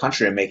all over the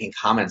country are making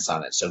comments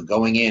on it. So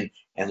going in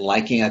and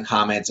liking a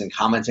comment and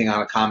commenting on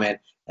a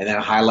comment and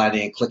then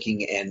highlighting and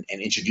clicking and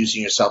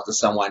introducing yourself to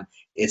someone,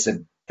 it's a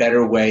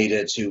better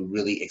way to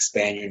really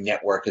expand your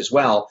network as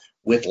well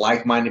with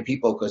like-minded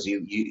people because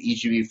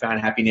each of you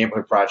found Happy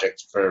Neighborhood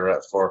Project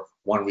for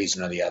one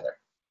reason or the other.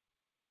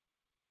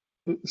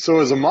 So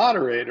as a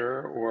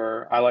moderator,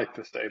 or I like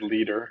to say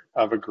leader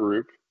of a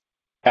group,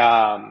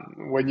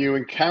 when you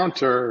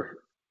encounter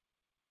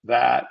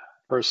that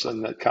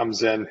person that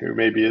comes in who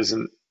maybe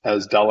isn't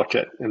as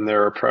delicate in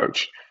their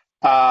approach,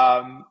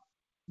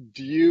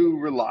 do you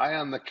rely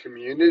on the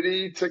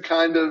community to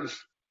kind of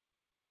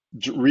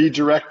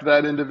redirect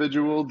that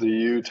individual? Do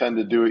you tend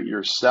to do it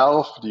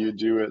yourself? Do you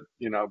do it,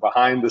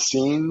 behind the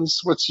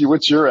scenes? What's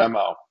your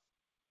MO?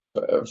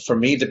 For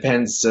me, it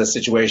depends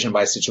situation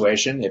by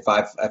situation. If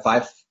I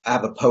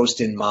have a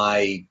post in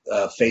my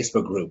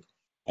Facebook group,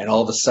 and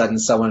all of a sudden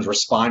someone's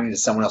responding to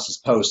someone else's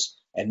post,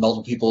 and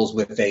multiple people's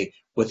with a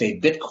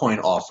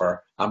Bitcoin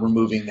offer, I'm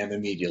removing them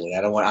immediately.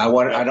 I don't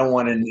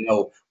want to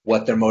know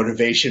what their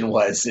motivation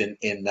was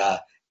in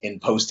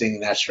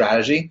posting that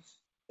strategy.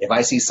 If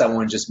I see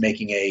someone just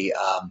making a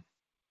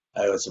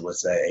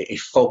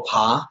faux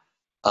pas,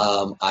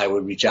 I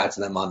would reach out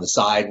to them on the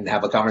side and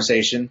have a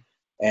conversation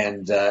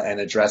and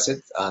address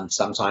it.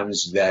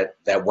 Sometimes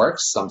that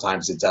works,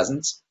 sometimes it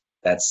doesn't.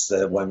 That's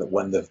when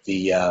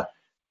the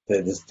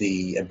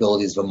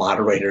abilities of a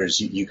moderator is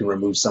you can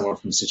remove someone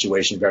from a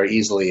situation very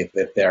easily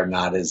if they're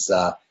not as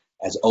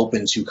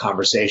open to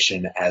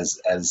conversation as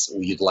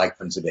you'd like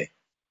them to be.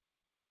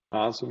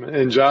 Awesome.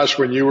 And Josh,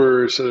 when you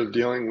were sort of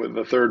dealing with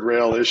the third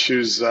rail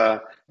issues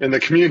in the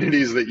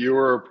communities that you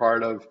were a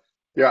part of,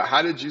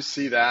 how did you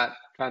see that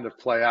kind of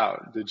play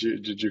out? Did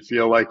you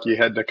feel like you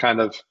had to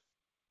kind of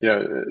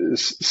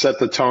set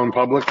the tone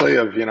publicly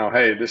of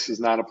hey, this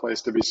is not a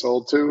place to be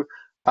sold to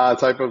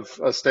type of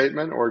a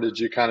statement, or did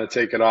you kind of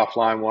take it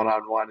offline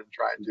one-on-one and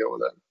try and deal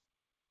with it?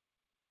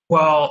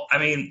 Well, I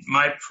mean,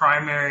 my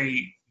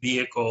primary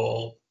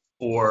vehicle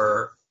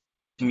for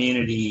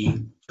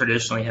community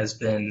traditionally has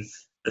been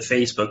the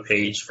Facebook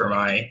page for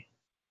my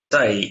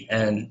site.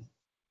 And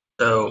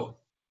so,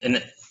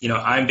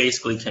 I'm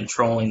basically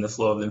controlling the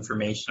flow of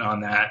information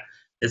on that.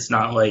 It's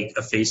not like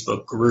a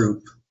Facebook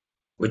group,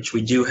 which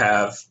we do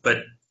have, but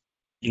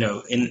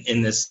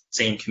in this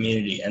same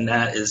community. And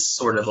that is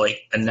sort of like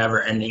a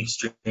never ending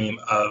stream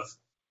of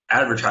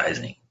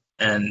advertising.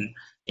 And,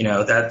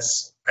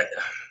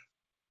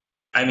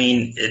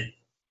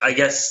 I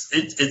guess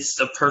it's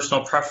a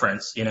personal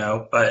preference,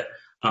 but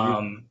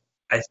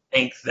I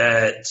think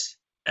that,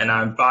 and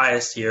I'm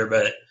biased here,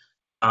 but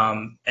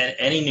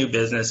any new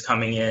business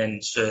coming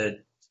in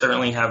should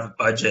certainly have a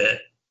budget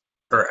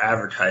for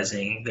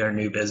advertising their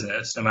new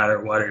business, no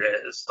matter what it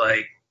is.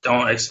 Like,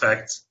 don't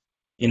expect,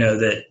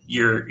 that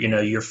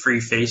your free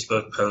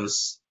Facebook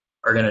posts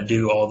are going to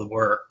do all the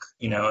work,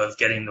 of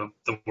getting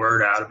the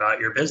word out about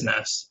your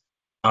business.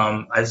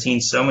 I've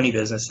seen so many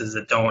businesses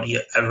that don't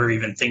ever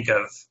even think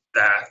of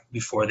that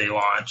before they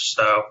launch.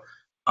 So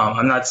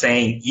I'm not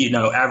saying,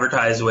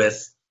 advertise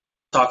with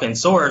talking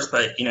source,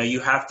 but you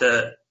have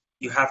to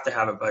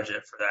have a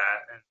budget for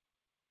that.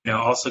 And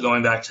also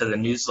going back to the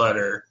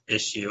newsletter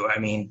issue, I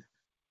mean,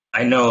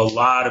 I know a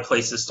lot of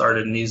places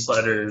started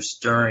newsletters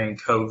during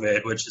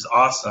COVID, which is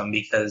awesome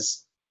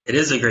because it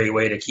is a great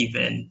way to keep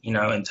in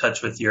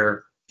touch with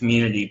your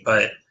community,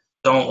 but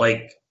don't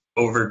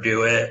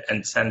overdo it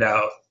and send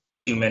out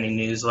too many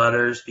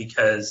newsletters,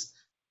 because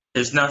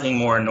there's nothing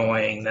more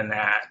annoying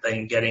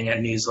than getting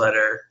a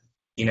newsletter,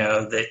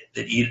 that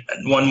you,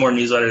 one more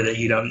newsletter that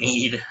you don't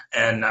need.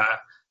 And,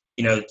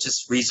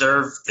 just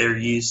reserve their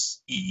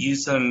use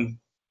them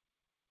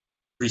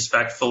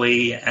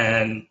respectfully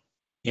and,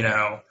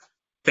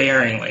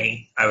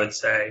 sparingly, I would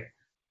say.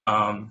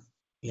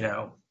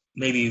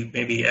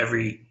 Maybe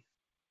every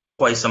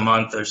twice a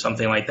month or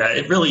something like that.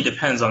 It really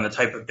depends on the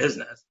type of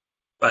business.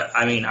 But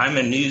I mean, I'm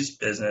a news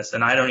business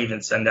and I don't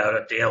even send out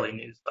a daily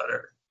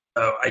newsletter.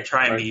 So I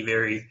try and be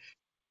very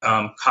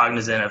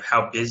cognizant of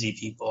how busy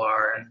people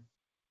are,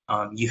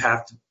 and you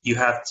have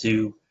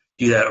to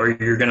do that, or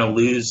you're going to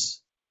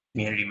lose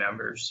community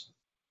members.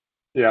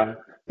 Yeah,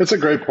 that's a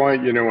great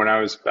point. When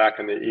I was back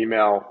in the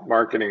email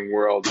marketing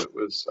world, it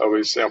was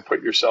always,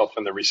 put yourself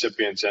in the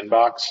recipient's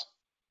inbox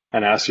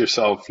and ask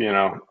yourself,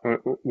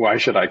 why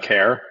should I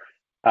care?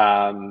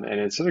 And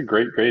it's a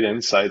great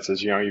insights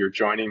as, you're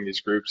joining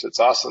these groups. It's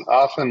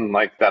often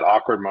like that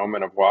awkward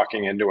moment of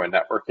walking into a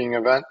networking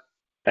event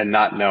and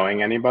not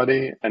knowing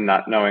anybody and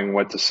not knowing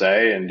what to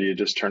say. And do you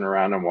just turn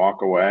around and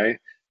walk away?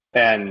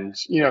 And,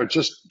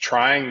 just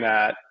trying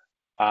that,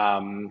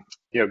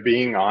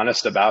 being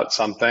honest about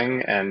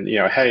something and,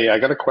 hey, I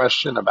got a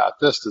question about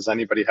this. Does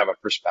anybody have a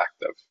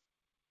perspective?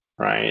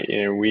 Right.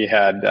 We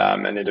had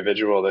an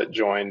individual that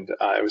joined,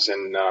 it was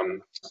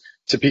in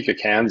Topeka,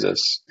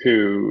 Kansas,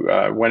 who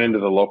went into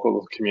the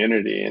local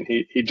community, and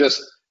he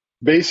just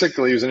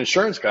basically, he was an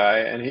insurance guy,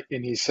 and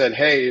he said,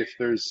 hey,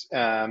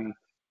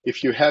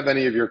 if you have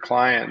any of your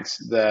clients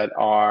that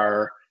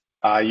are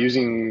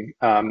using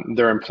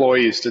their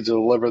employees to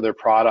deliver their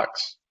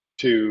products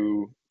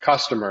to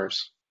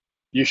customers,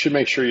 you should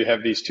make sure you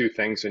have these two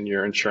things in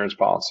your insurance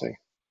policy.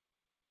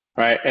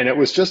 Right. And it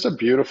was just a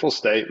beautiful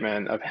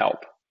statement of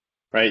help.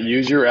 Right.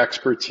 Use your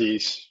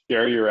expertise,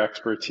 share your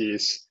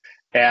expertise,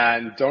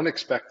 and don't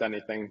expect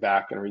anything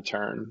back in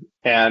return.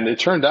 And it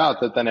turned out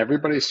that then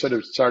everybody sort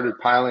of started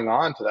piling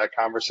on to that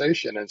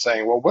conversation and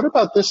saying, well, what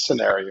about this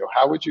scenario?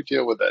 How would you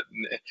deal with it?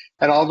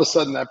 And all of a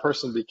sudden that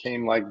person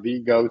became like the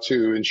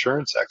go-to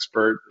insurance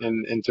expert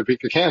in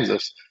Topeka,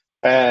 Kansas.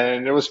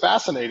 And it was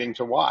fascinating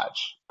to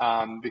watch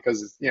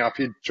because, if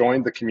you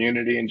joined the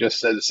community and just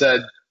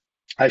said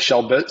I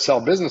shall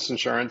sell business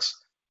insurance,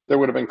 there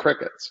would have been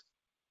crickets.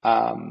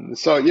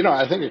 So,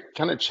 I think it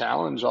kind of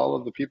challenged all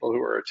of the people who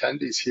are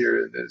attendees here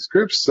in these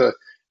groups that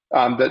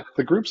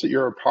the groups that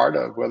you're a part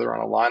of, whether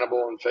on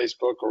Alignable and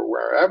Facebook or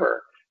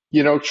wherever,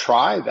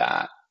 try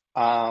that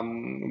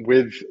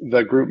with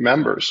the group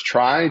members.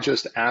 Try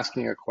just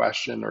asking a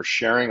question or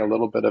sharing a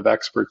little bit of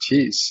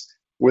expertise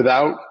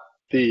without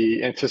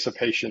the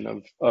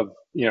anticipation of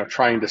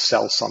trying to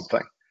sell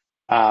something,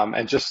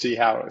 and just see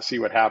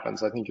what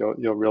happens. I think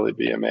you'll really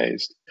be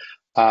amazed.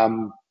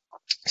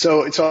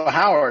 So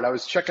Howard, I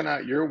was checking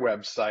out your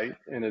website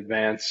in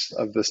advance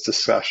of this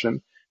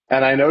discussion,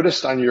 and I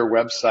noticed on your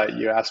website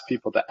you ask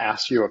people to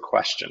ask you a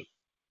question,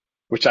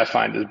 which I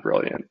find is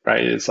brilliant,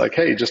 right? It's like,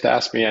 hey, just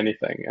ask me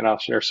anything, and I'll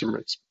share some.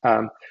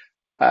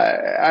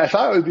 I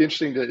thought it would be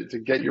interesting to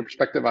get your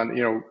perspective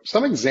on,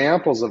 some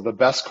examples of the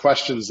best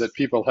questions that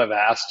people have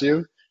asked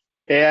you.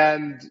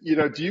 And,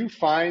 do you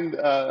find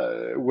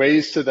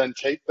ways to then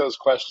take those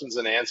questions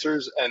and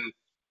answers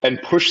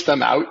and push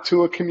them out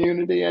to a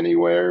community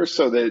anywhere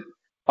so that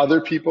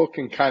other people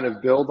can kind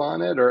of build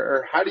on it?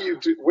 Or what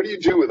do you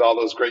do with all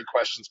those great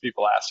questions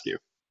people ask you?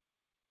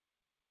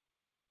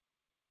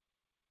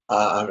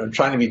 I'm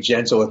trying to be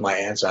gentle with my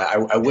answer.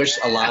 I wish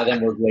a lot of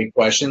them were great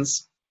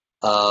questions.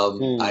 I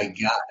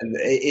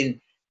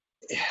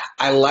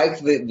like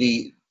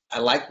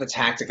the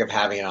tactic of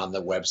having it on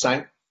the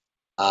website.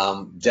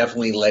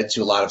 Definitely led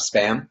to a lot of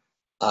spam,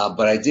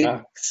 but I did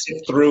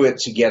sift through it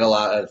to get a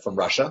lot from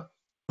Russia.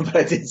 But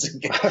I did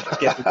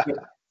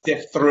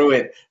sift through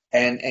it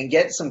and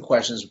get some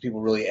questions.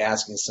 People really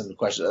asking some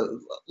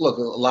questions. Look,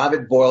 a lot of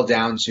it boiled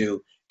down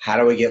to how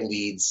do I get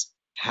leads?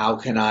 How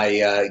can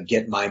I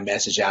get my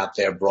message out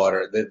there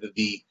broader?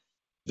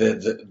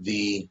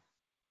 The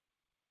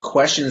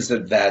questions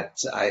that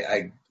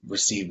I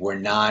received were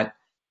not,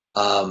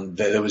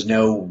 there was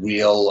no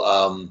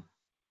real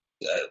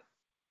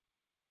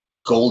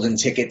golden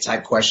ticket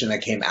type question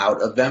that came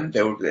out of them.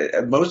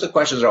 Most of the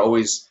questions are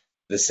always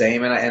the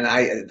same. And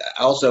I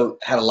also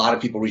had a lot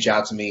of people reach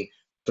out to me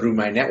through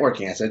my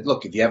networking. I said,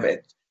 look, if you have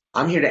it,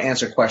 I'm here to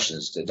answer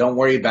questions. Don't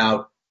worry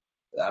about,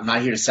 I'm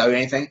not here to sell you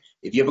anything.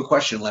 If you have a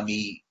question, let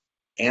me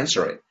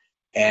answer it.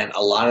 And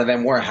a lot of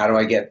them were, how do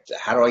I get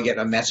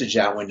a message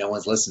out when no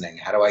one's listening?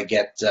 How do I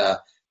get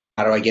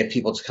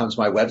people to come to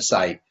my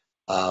website?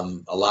 A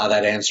lot of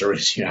that answer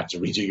is you have to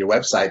redo your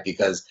website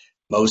because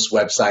most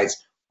websites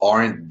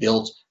aren't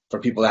built for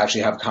people to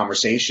actually have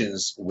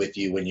conversations with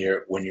you when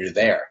you're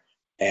there.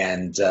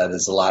 and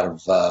there's a lot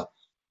of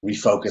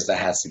refocus that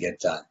has to get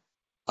done.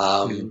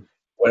 Mhm.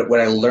 What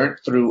I learned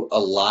through a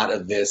lot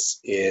of this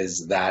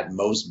is that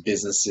most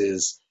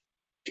businesses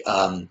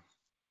um,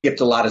 skipped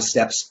a lot of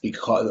steps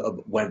because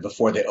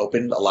before they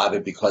opened, a lot of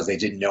it because they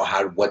didn't know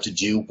what to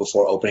do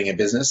before opening a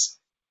business.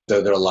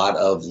 So there are a lot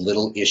of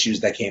little issues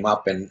that came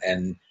up,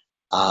 and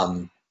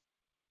um,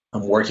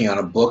 I'm working on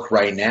a book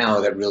right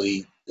now that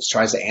really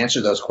tries to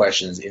answer those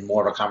questions in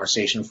more of a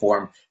conversation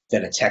form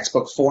than a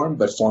textbook form,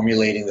 but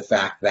formulating the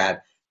fact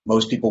that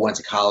most people went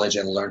to college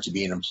and learned to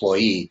be an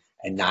employee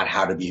and not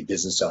how to be a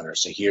business owner.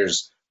 So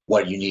here's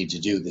what you need to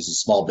do. This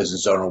is Small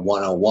Business Owner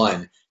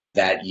 101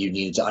 that you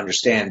need to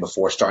understand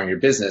before starting your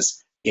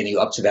business, getting you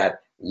up to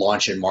that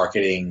launch and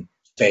marketing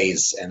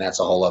phase. And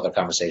that's a whole other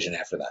conversation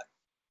after that.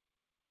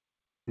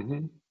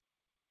 Mhm.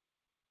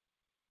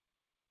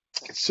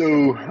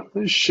 So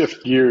let's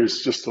shift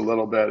gears just a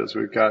little bit as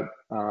we've got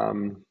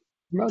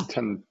about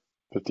 10,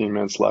 15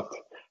 minutes left.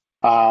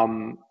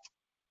 Um,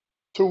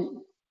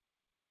 so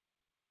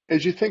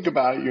as you think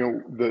about,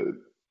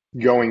 the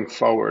going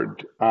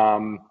forward,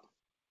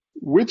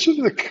 which of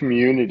the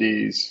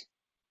communities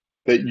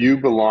that you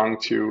belong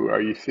to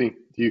do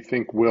you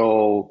think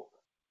will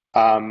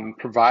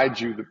provide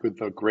you with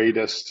the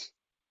greatest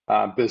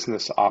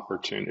business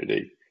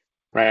opportunity?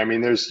 Right. I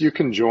mean, you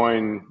can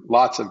join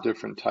lots of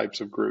different types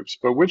of groups,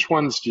 but which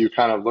ones do you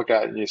kind of look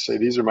at and you say,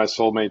 these are my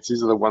soulmates,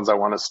 these are the ones I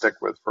want to stick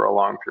with for a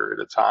long period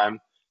of time,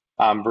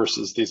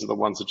 versus these are the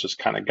ones that just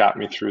kind of got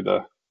me through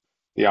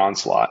the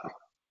onslaught?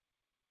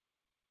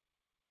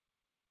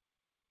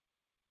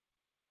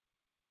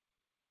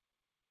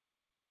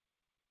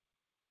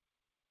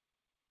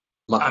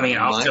 I mean,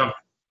 I'll My, jump.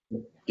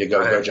 you Go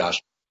go, ahead.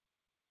 Josh.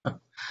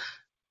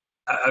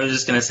 I was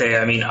just gonna say,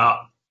 I mean,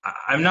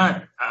 I'm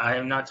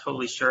not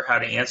totally sure how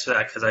to answer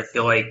that because I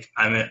feel like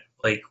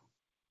like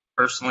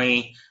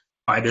personally,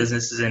 my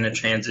business is in a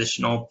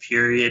transitional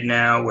period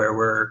now where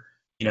we're,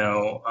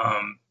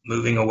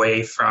 moving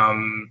away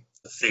from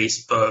the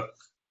Facebook,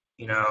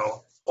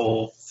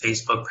 old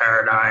Facebook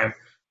paradigm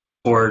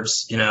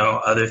towards,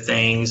 other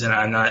things, and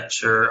I'm not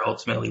sure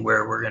ultimately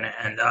where we're going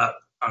to end up.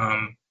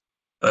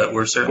 But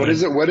we're What is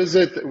certainly,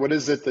 it? What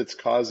is it that's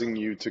causing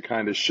you to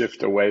kind of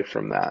shift away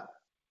from that?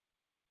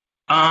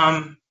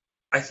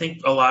 I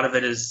think a lot of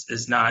it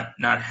is not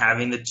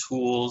having the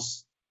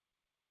tools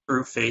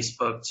through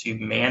Facebook to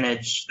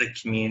manage the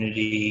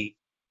community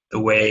the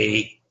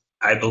way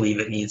I believe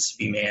it needs to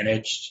be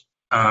managed.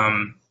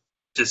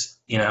 Just,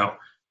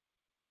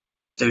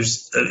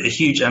 there's a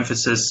huge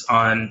emphasis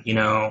on,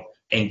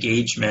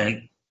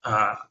 engagement,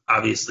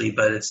 obviously,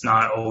 but it's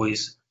not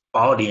always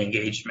quality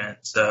engagement.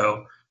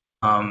 So,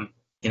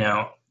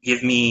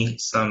 give me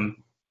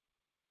some,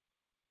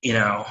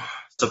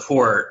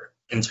 support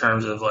in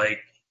terms of like,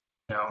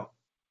 you know,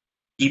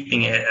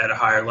 keeping it at a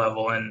higher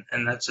level, and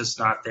that's just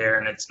not there,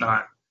 and it's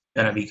not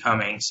going to be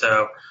coming.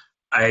 So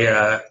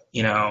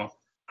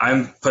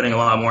I'm putting a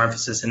lot more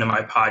emphasis into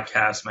my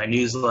podcast, my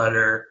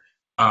newsletter,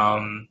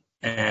 and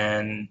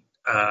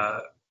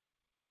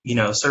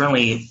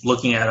certainly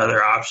looking at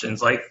other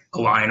options like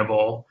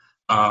Alignable,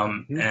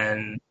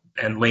 Mhm.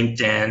 and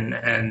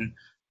LinkedIn, and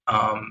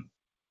um,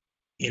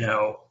 you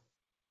know,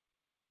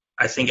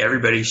 I think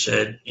everybody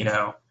should,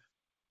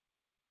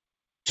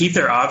 keep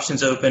their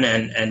options open,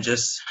 and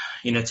just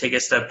take a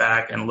step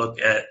back and look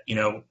at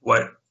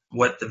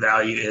what the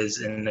value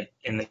is in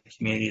the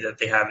community that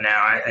they have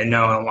now. I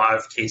know in a lot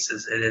of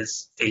cases it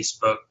is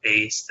Facebook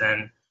based,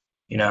 and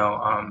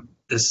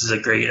this is a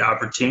great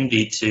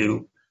opportunity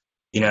to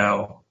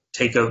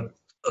take a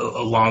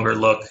longer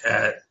look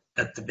at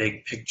the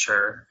big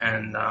picture,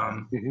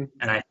 Mhm.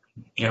 and I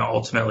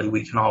ultimately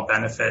we can all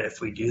benefit if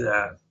we do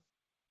that.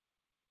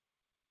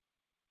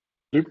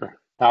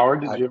 Super.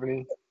 Howard, did you have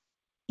any?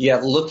 Yeah,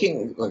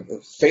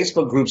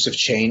 Facebook groups have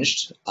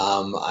changed.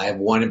 I have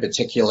one in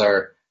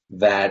particular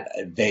that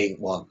it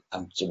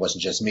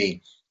wasn't just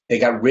me. They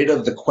got rid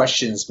of the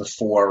questions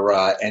before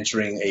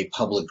entering a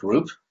public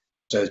group.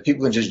 So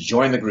people can just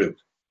join the group,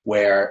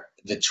 where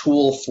the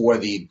tool for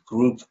the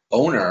group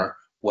owner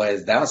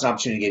that was an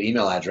opportunity to get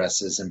email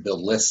addresses and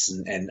build lists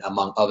and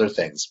among other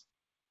things.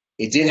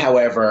 It did,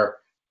 however,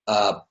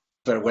 for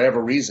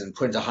whatever reason,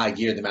 put into high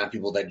gear the amount of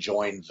people that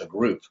joined the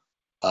group.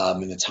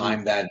 In the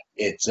time that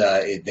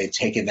they've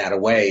taken that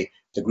away,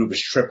 the group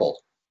has tripled.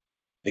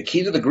 The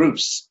key to the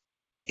groups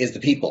is the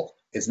people.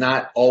 It's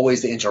not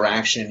always the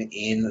interaction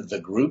in the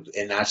group,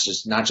 and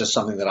that's not just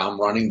something that I'm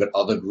running, but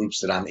other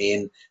groups that I'm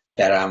in.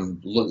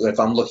 If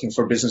I'm looking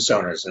for business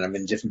owners and I'm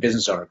in different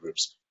business owner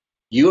groups,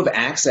 you have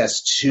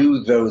access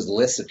to those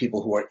lists of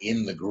people who are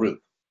in the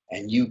group,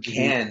 and you Mhm.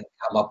 can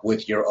come up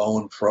with your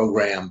own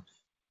program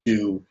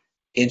to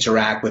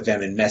interact with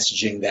them and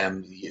messaging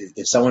them.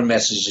 If someone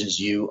messages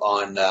you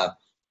on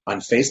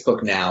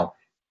Facebook now,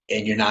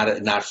 and you're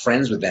not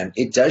friends with them,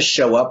 it does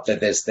show up that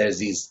there's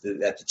these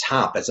at the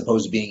top, as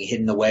opposed to being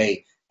hidden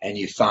away, and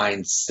you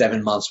find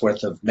 7 months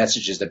worth of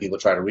messages that people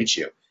try to reach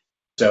you.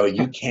 So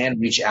you can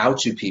reach out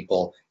to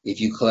people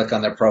if you click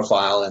on their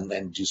profile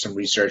and do some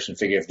research and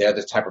figure if they're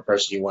the type of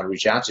person you want to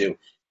reach out to.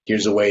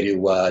 here's a way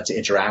to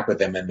interact with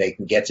them, and they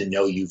can get to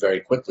know you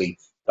very quickly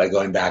by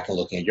going back and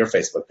looking at your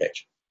Facebook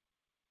page.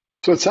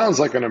 So it sounds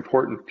like an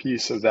important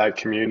piece of that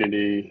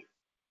community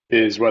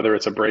is, whether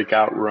it's a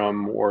breakout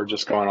room or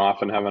just going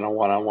off and having a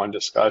one-on-one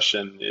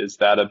discussion, is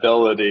that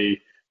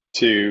ability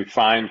to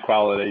find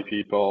quality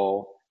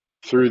people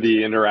through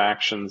the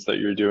interactions that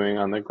you're doing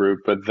on the group,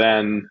 but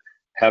then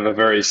have a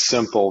very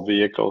simple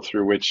vehicle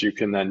through which you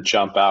can then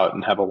jump out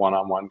and have a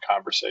one-on-one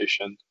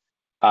conversation,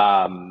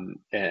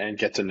 and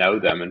get to know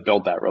them and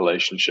build that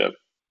relationship.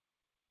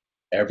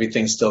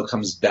 Everything still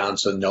comes down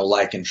to know,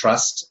 like, and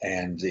trust.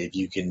 And if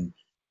you can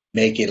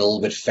make it a little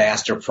bit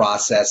faster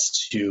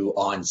process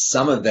on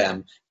some of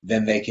them,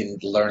 then they can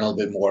learn a little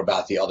bit more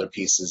about the other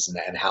pieces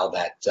and how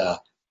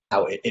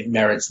it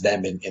merits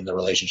them in the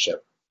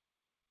relationship.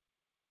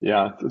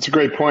 Yeah, that's a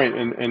great point.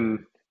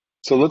 And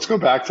so let's go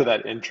back to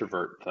that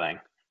introvert thing.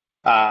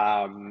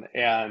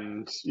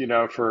 And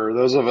for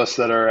those of us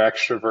that are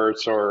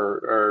extroverts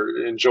or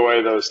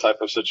enjoy those type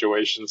of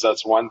situations,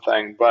 that's one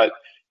thing. But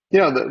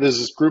there's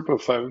this group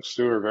of folks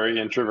who are very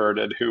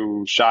introverted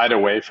who shied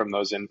away from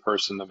those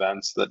in-person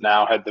events that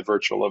now had the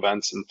virtual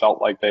events and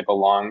felt like they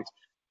belonged.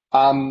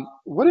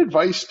 What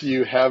advice do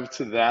you have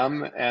to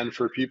them, and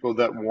for people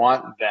that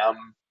want them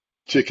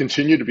to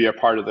continue to be a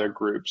part of their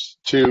groups,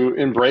 to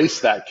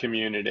embrace that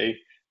community,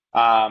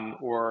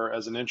 or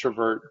as an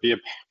introvert,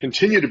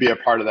 continue to be a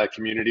part of that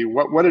community?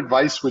 What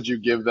advice would you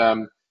give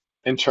them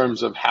in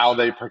terms of how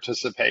they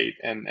participate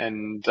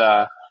and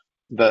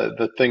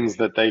the things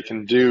that they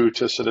can do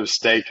to sort of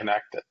stay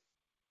connected?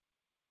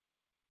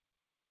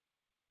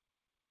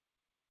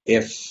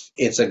 If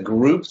it's a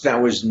group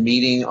that was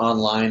meeting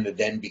online that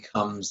then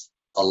becomes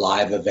a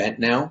live event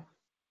now,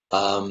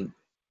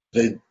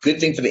 the good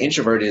thing for the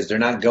introvert is they're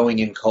not going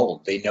in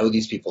cold. They know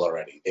these people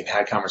already. They've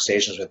had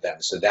conversations with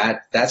them. So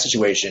that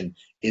situation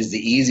is the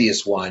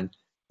easiest one,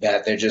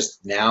 that they're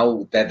just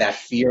now that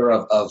fear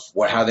of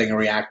how they're going to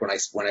react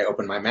when I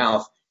open my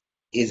mouth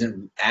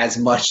isn't as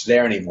much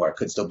there anymore. It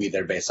could still be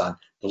there based on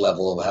the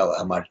level of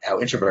how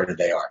introverted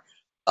they are.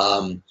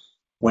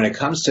 When it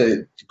comes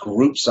to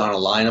groups on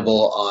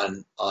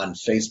Alignable on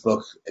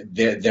Facebook,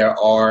 there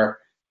are,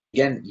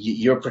 again,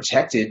 you're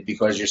protected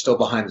because you're still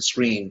behind the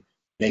screen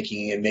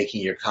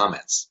making your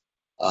comments.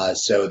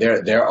 So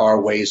there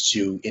are ways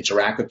to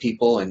interact with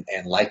people and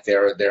like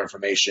their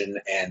information,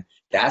 and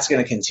that's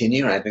going to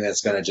continue, and I think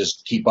that's going to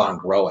just keep on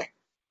growing.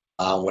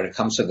 When it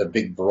comes to the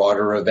big,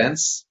 broader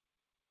events,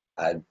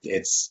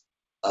 it's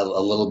a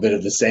little bit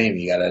of the same.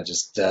 You got to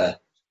just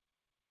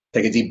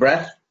take a deep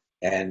breath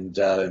and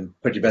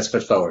put your best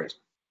foot forward.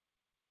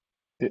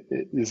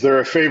 Is there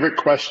a favorite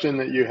question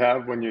that you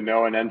have when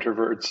an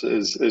introvert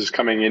is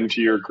coming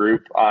into your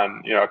group,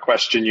 on a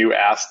question you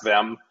ask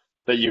them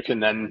that you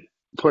can then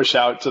push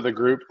out to the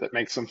group that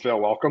makes them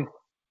feel welcome?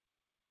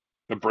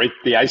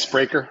 The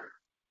icebreaker?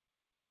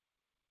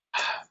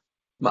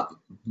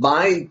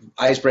 My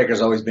icebreaker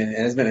has always been, and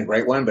has been a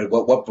great one, but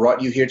what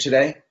brought you here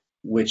today,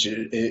 which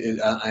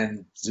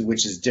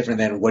is different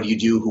than what do you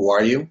do, who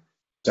are you?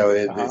 So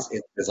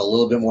there's a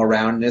little bit more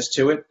roundness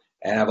to it.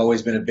 And I've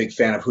always been a big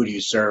fan of who do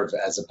you serve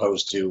as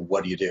opposed to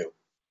what do you do.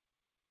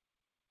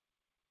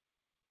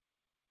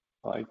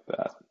 I like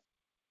that.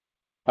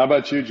 How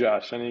about you,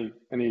 Josh? Any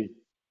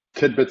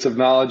tidbits of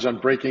knowledge on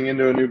breaking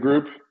into a new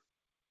group?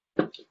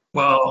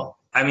 Well,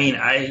 I mean,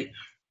 I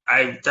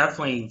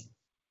definitely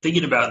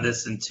thinking about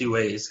this in two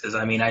ways, because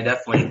I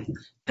definitely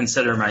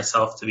consider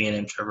myself to be an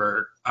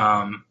introvert,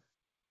 but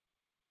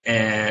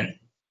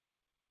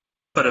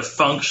a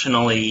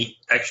functionally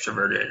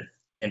extroverted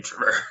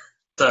introvert.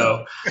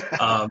 So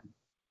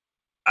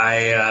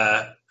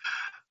I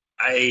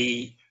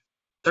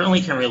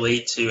certainly can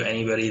relate to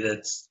anybody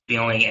that's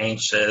feeling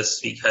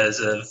anxious because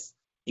of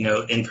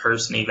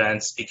in-person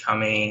events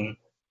becoming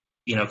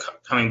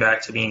coming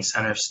back to being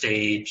center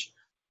stage.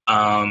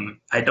 I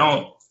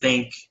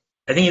think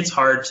it's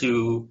hard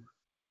to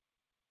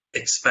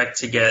expect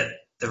to get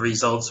the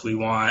results we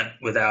want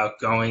without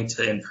going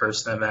to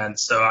in-person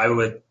events. So I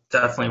would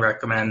definitely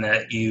recommend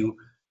that you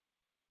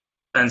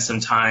spend some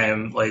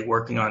time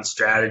working on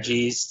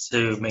strategies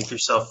to make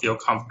yourself feel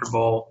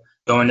comfortable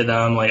going to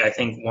them. I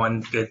think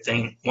one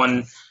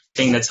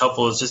thing that's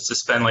helpful is just to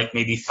spend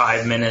maybe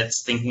 5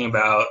 minutes thinking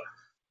about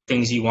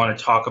things you want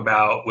to talk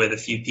about with a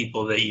few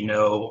people that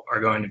are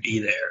going to be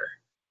there.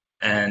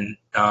 And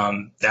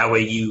that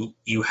way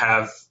you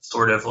have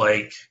sort of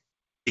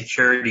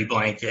security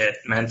blanket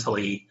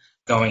mentally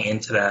going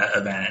into that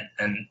event.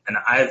 And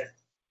I've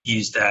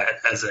used that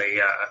as a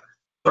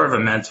sort of a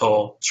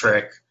mental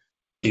trick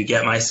to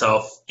get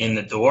myself in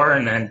the door.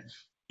 And then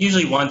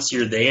usually once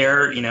you're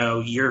there,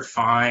 you're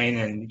fine,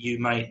 and you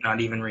might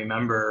not even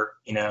remember,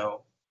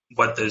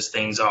 what those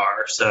things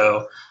are.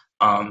 So,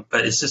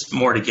 but it's just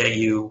more to get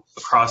you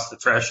across the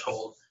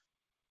threshold.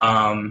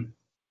 But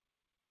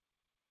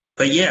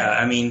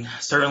yeah,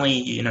 certainly,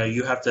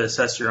 you have to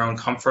assess your own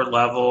comfort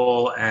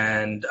level.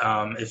 And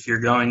if you're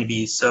going to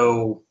be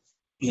so,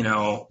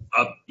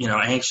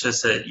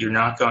 anxious that you're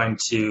not going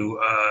to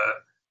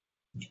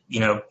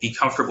be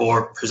comfortable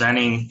or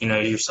presenting,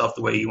 yourself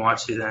the way you want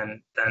to,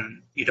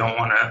 then you don't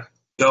want to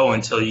go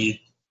until you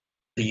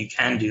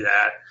can do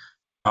that.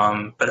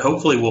 But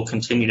hopefully we'll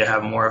continue to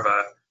have more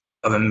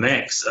of a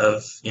mix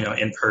of,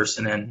 in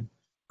person and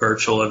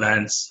virtual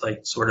events,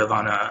 like sort of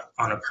on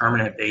a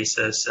permanent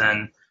basis.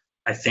 And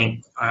I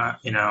think,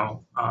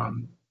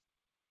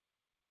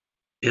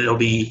 it'll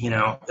be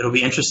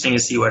interesting to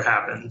see what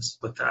happens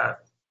with that.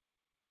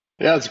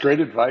 Yeah, it's great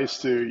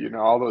advice to,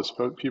 all those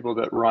people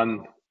that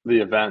run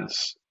the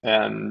events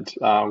and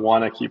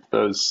want to keep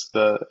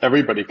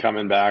everybody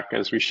coming back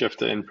as we shift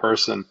to in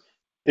person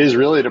is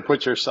really to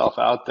put yourself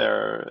out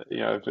there.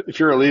 If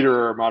you're a leader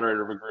or a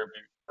moderator of a group,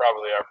 you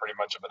probably are pretty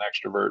much of an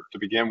extrovert to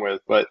begin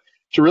with, but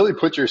to really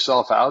put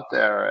yourself out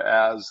there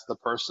as the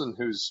person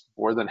who's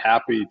more than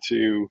happy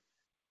to,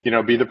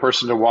 be the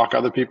person to walk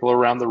other people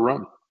around the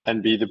room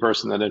and be the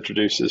person that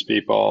introduces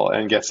people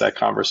and gets that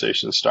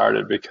conversation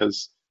started,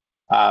 because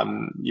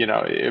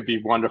it'd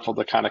be wonderful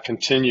to kind of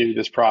continue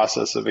this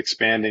process of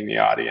expanding the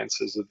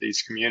audiences of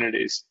these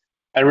communities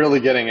and really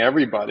getting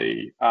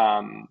everybody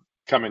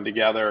coming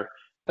together,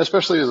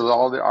 especially as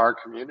our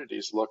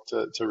communities look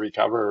to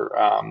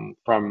recover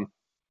from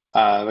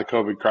the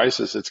COVID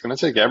crisis. It's going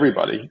to take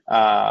everybody,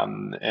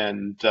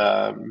 and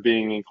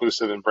being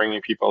inclusive and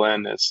bringing people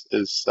in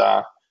is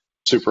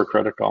super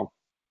critical.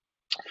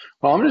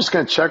 Well, I'm just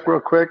going to check real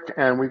quick,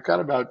 and we've got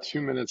about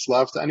 2 minutes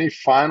left. Any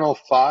final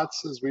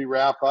thoughts as we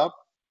wrap up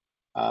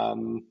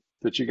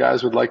that you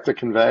guys would like to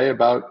convey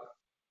about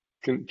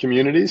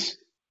communities?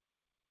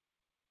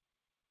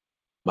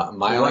 My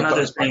one only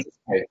other thing.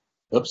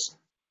 Oops,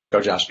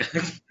 go Josh.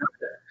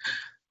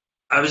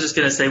 I was just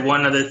going to say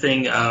one other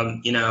thing,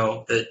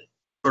 that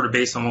sort of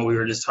based on what we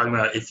were just talking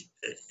about, if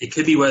it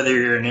could be whether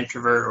you're an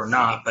introvert or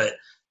not, but,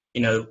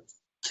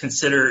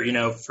 consider,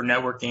 for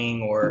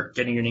networking or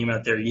getting your name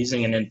out there,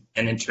 using an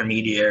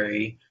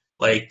intermediary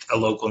like a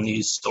local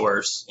news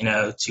source,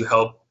 to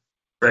help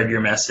spread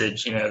your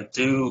message,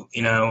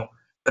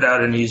 put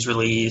out a news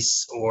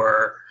release,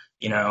 or,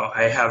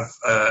 I have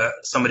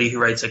somebody who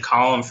writes a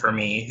column for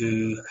me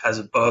who has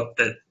a book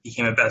that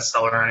became a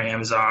bestseller on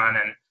Amazon,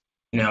 and,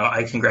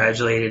 I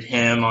congratulated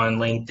him on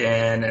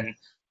LinkedIn, and,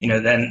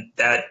 then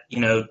that,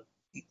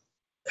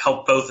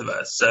 helped both of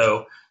us.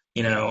 So,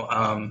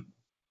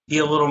 be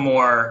a little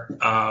more,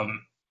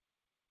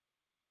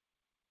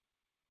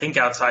 think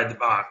outside the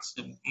box,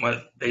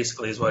 what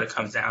basically is what it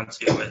comes down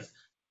to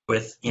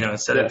with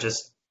instead of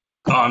just,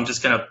 I'm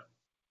just going to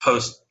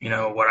post,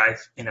 what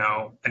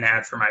an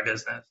ad for my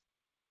business.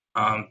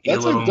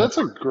 That's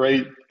a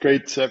great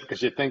tip,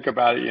 because you think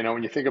about it,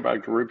 when you think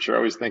about groups, you're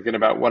always thinking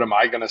about, what am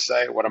I going to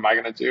say? What am I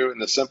going to do?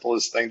 And the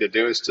simplest thing to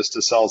do is just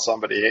to tell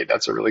somebody, hey,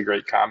 that's a really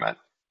great comment,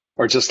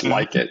 or just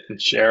like it and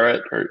share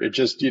it, or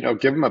just, give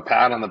them a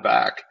pat on the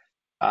back.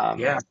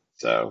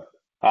 So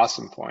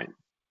awesome point.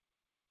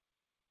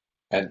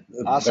 And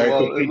awesome.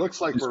 Well, it looks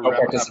like we're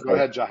wrapping up. Go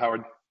ahead,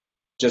 Howard.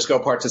 Just go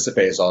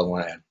participate is all I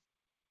want to add.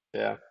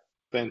 Yeah,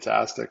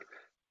 fantastic.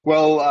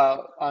 Well,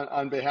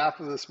 on behalf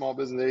of the Small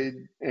Business Aid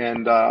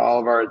and all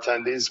of our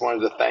attendees,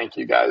 wanted to thank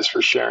you guys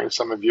for sharing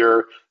some of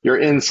your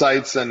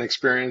insights and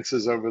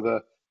experiences over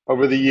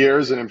the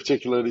years, and in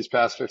particular these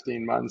past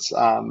 15 months.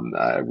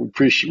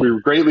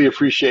 We greatly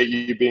appreciate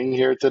you being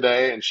here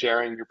today and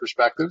sharing your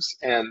perspectives.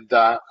 And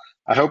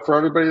I hope for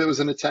everybody that was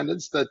in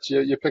attendance that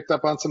you picked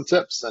up on some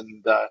tips,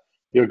 and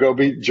you'll go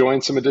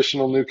join some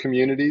additional new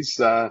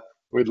communities.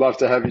 We'd love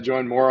to have you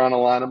join more on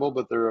Alignable,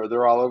 but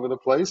they're all over the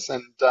place.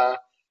 And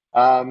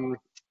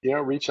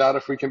reach out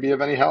if we can be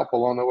of any help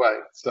along the way.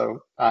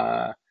 So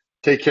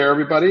take care,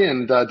 everybody.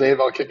 And Dave,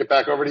 I'll kick it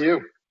back over to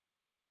you.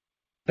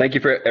 Thank you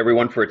for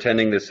everyone for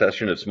attending this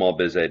session of Small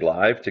Biz Aid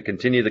Live. To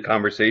continue the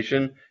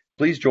conversation,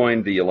 please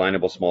join the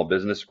Alignable Small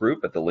Business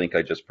Group at the link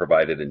I just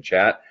provided in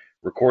chat.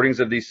 Recordings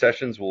of these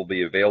sessions will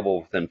be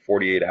available within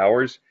 48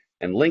 hours,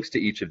 and links to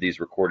each of these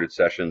recorded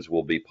sessions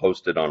will be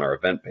posted on our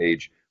event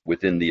page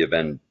within the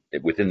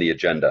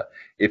agenda.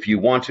 If you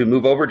want to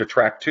move over to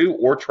track 2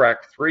 or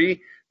track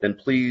 3, then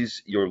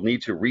please, you'll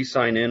need to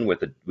re-sign in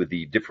with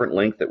the different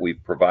link that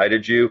we've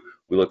provided you.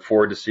 We look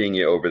forward to seeing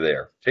you over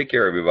there. Take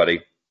care,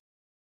 everybody.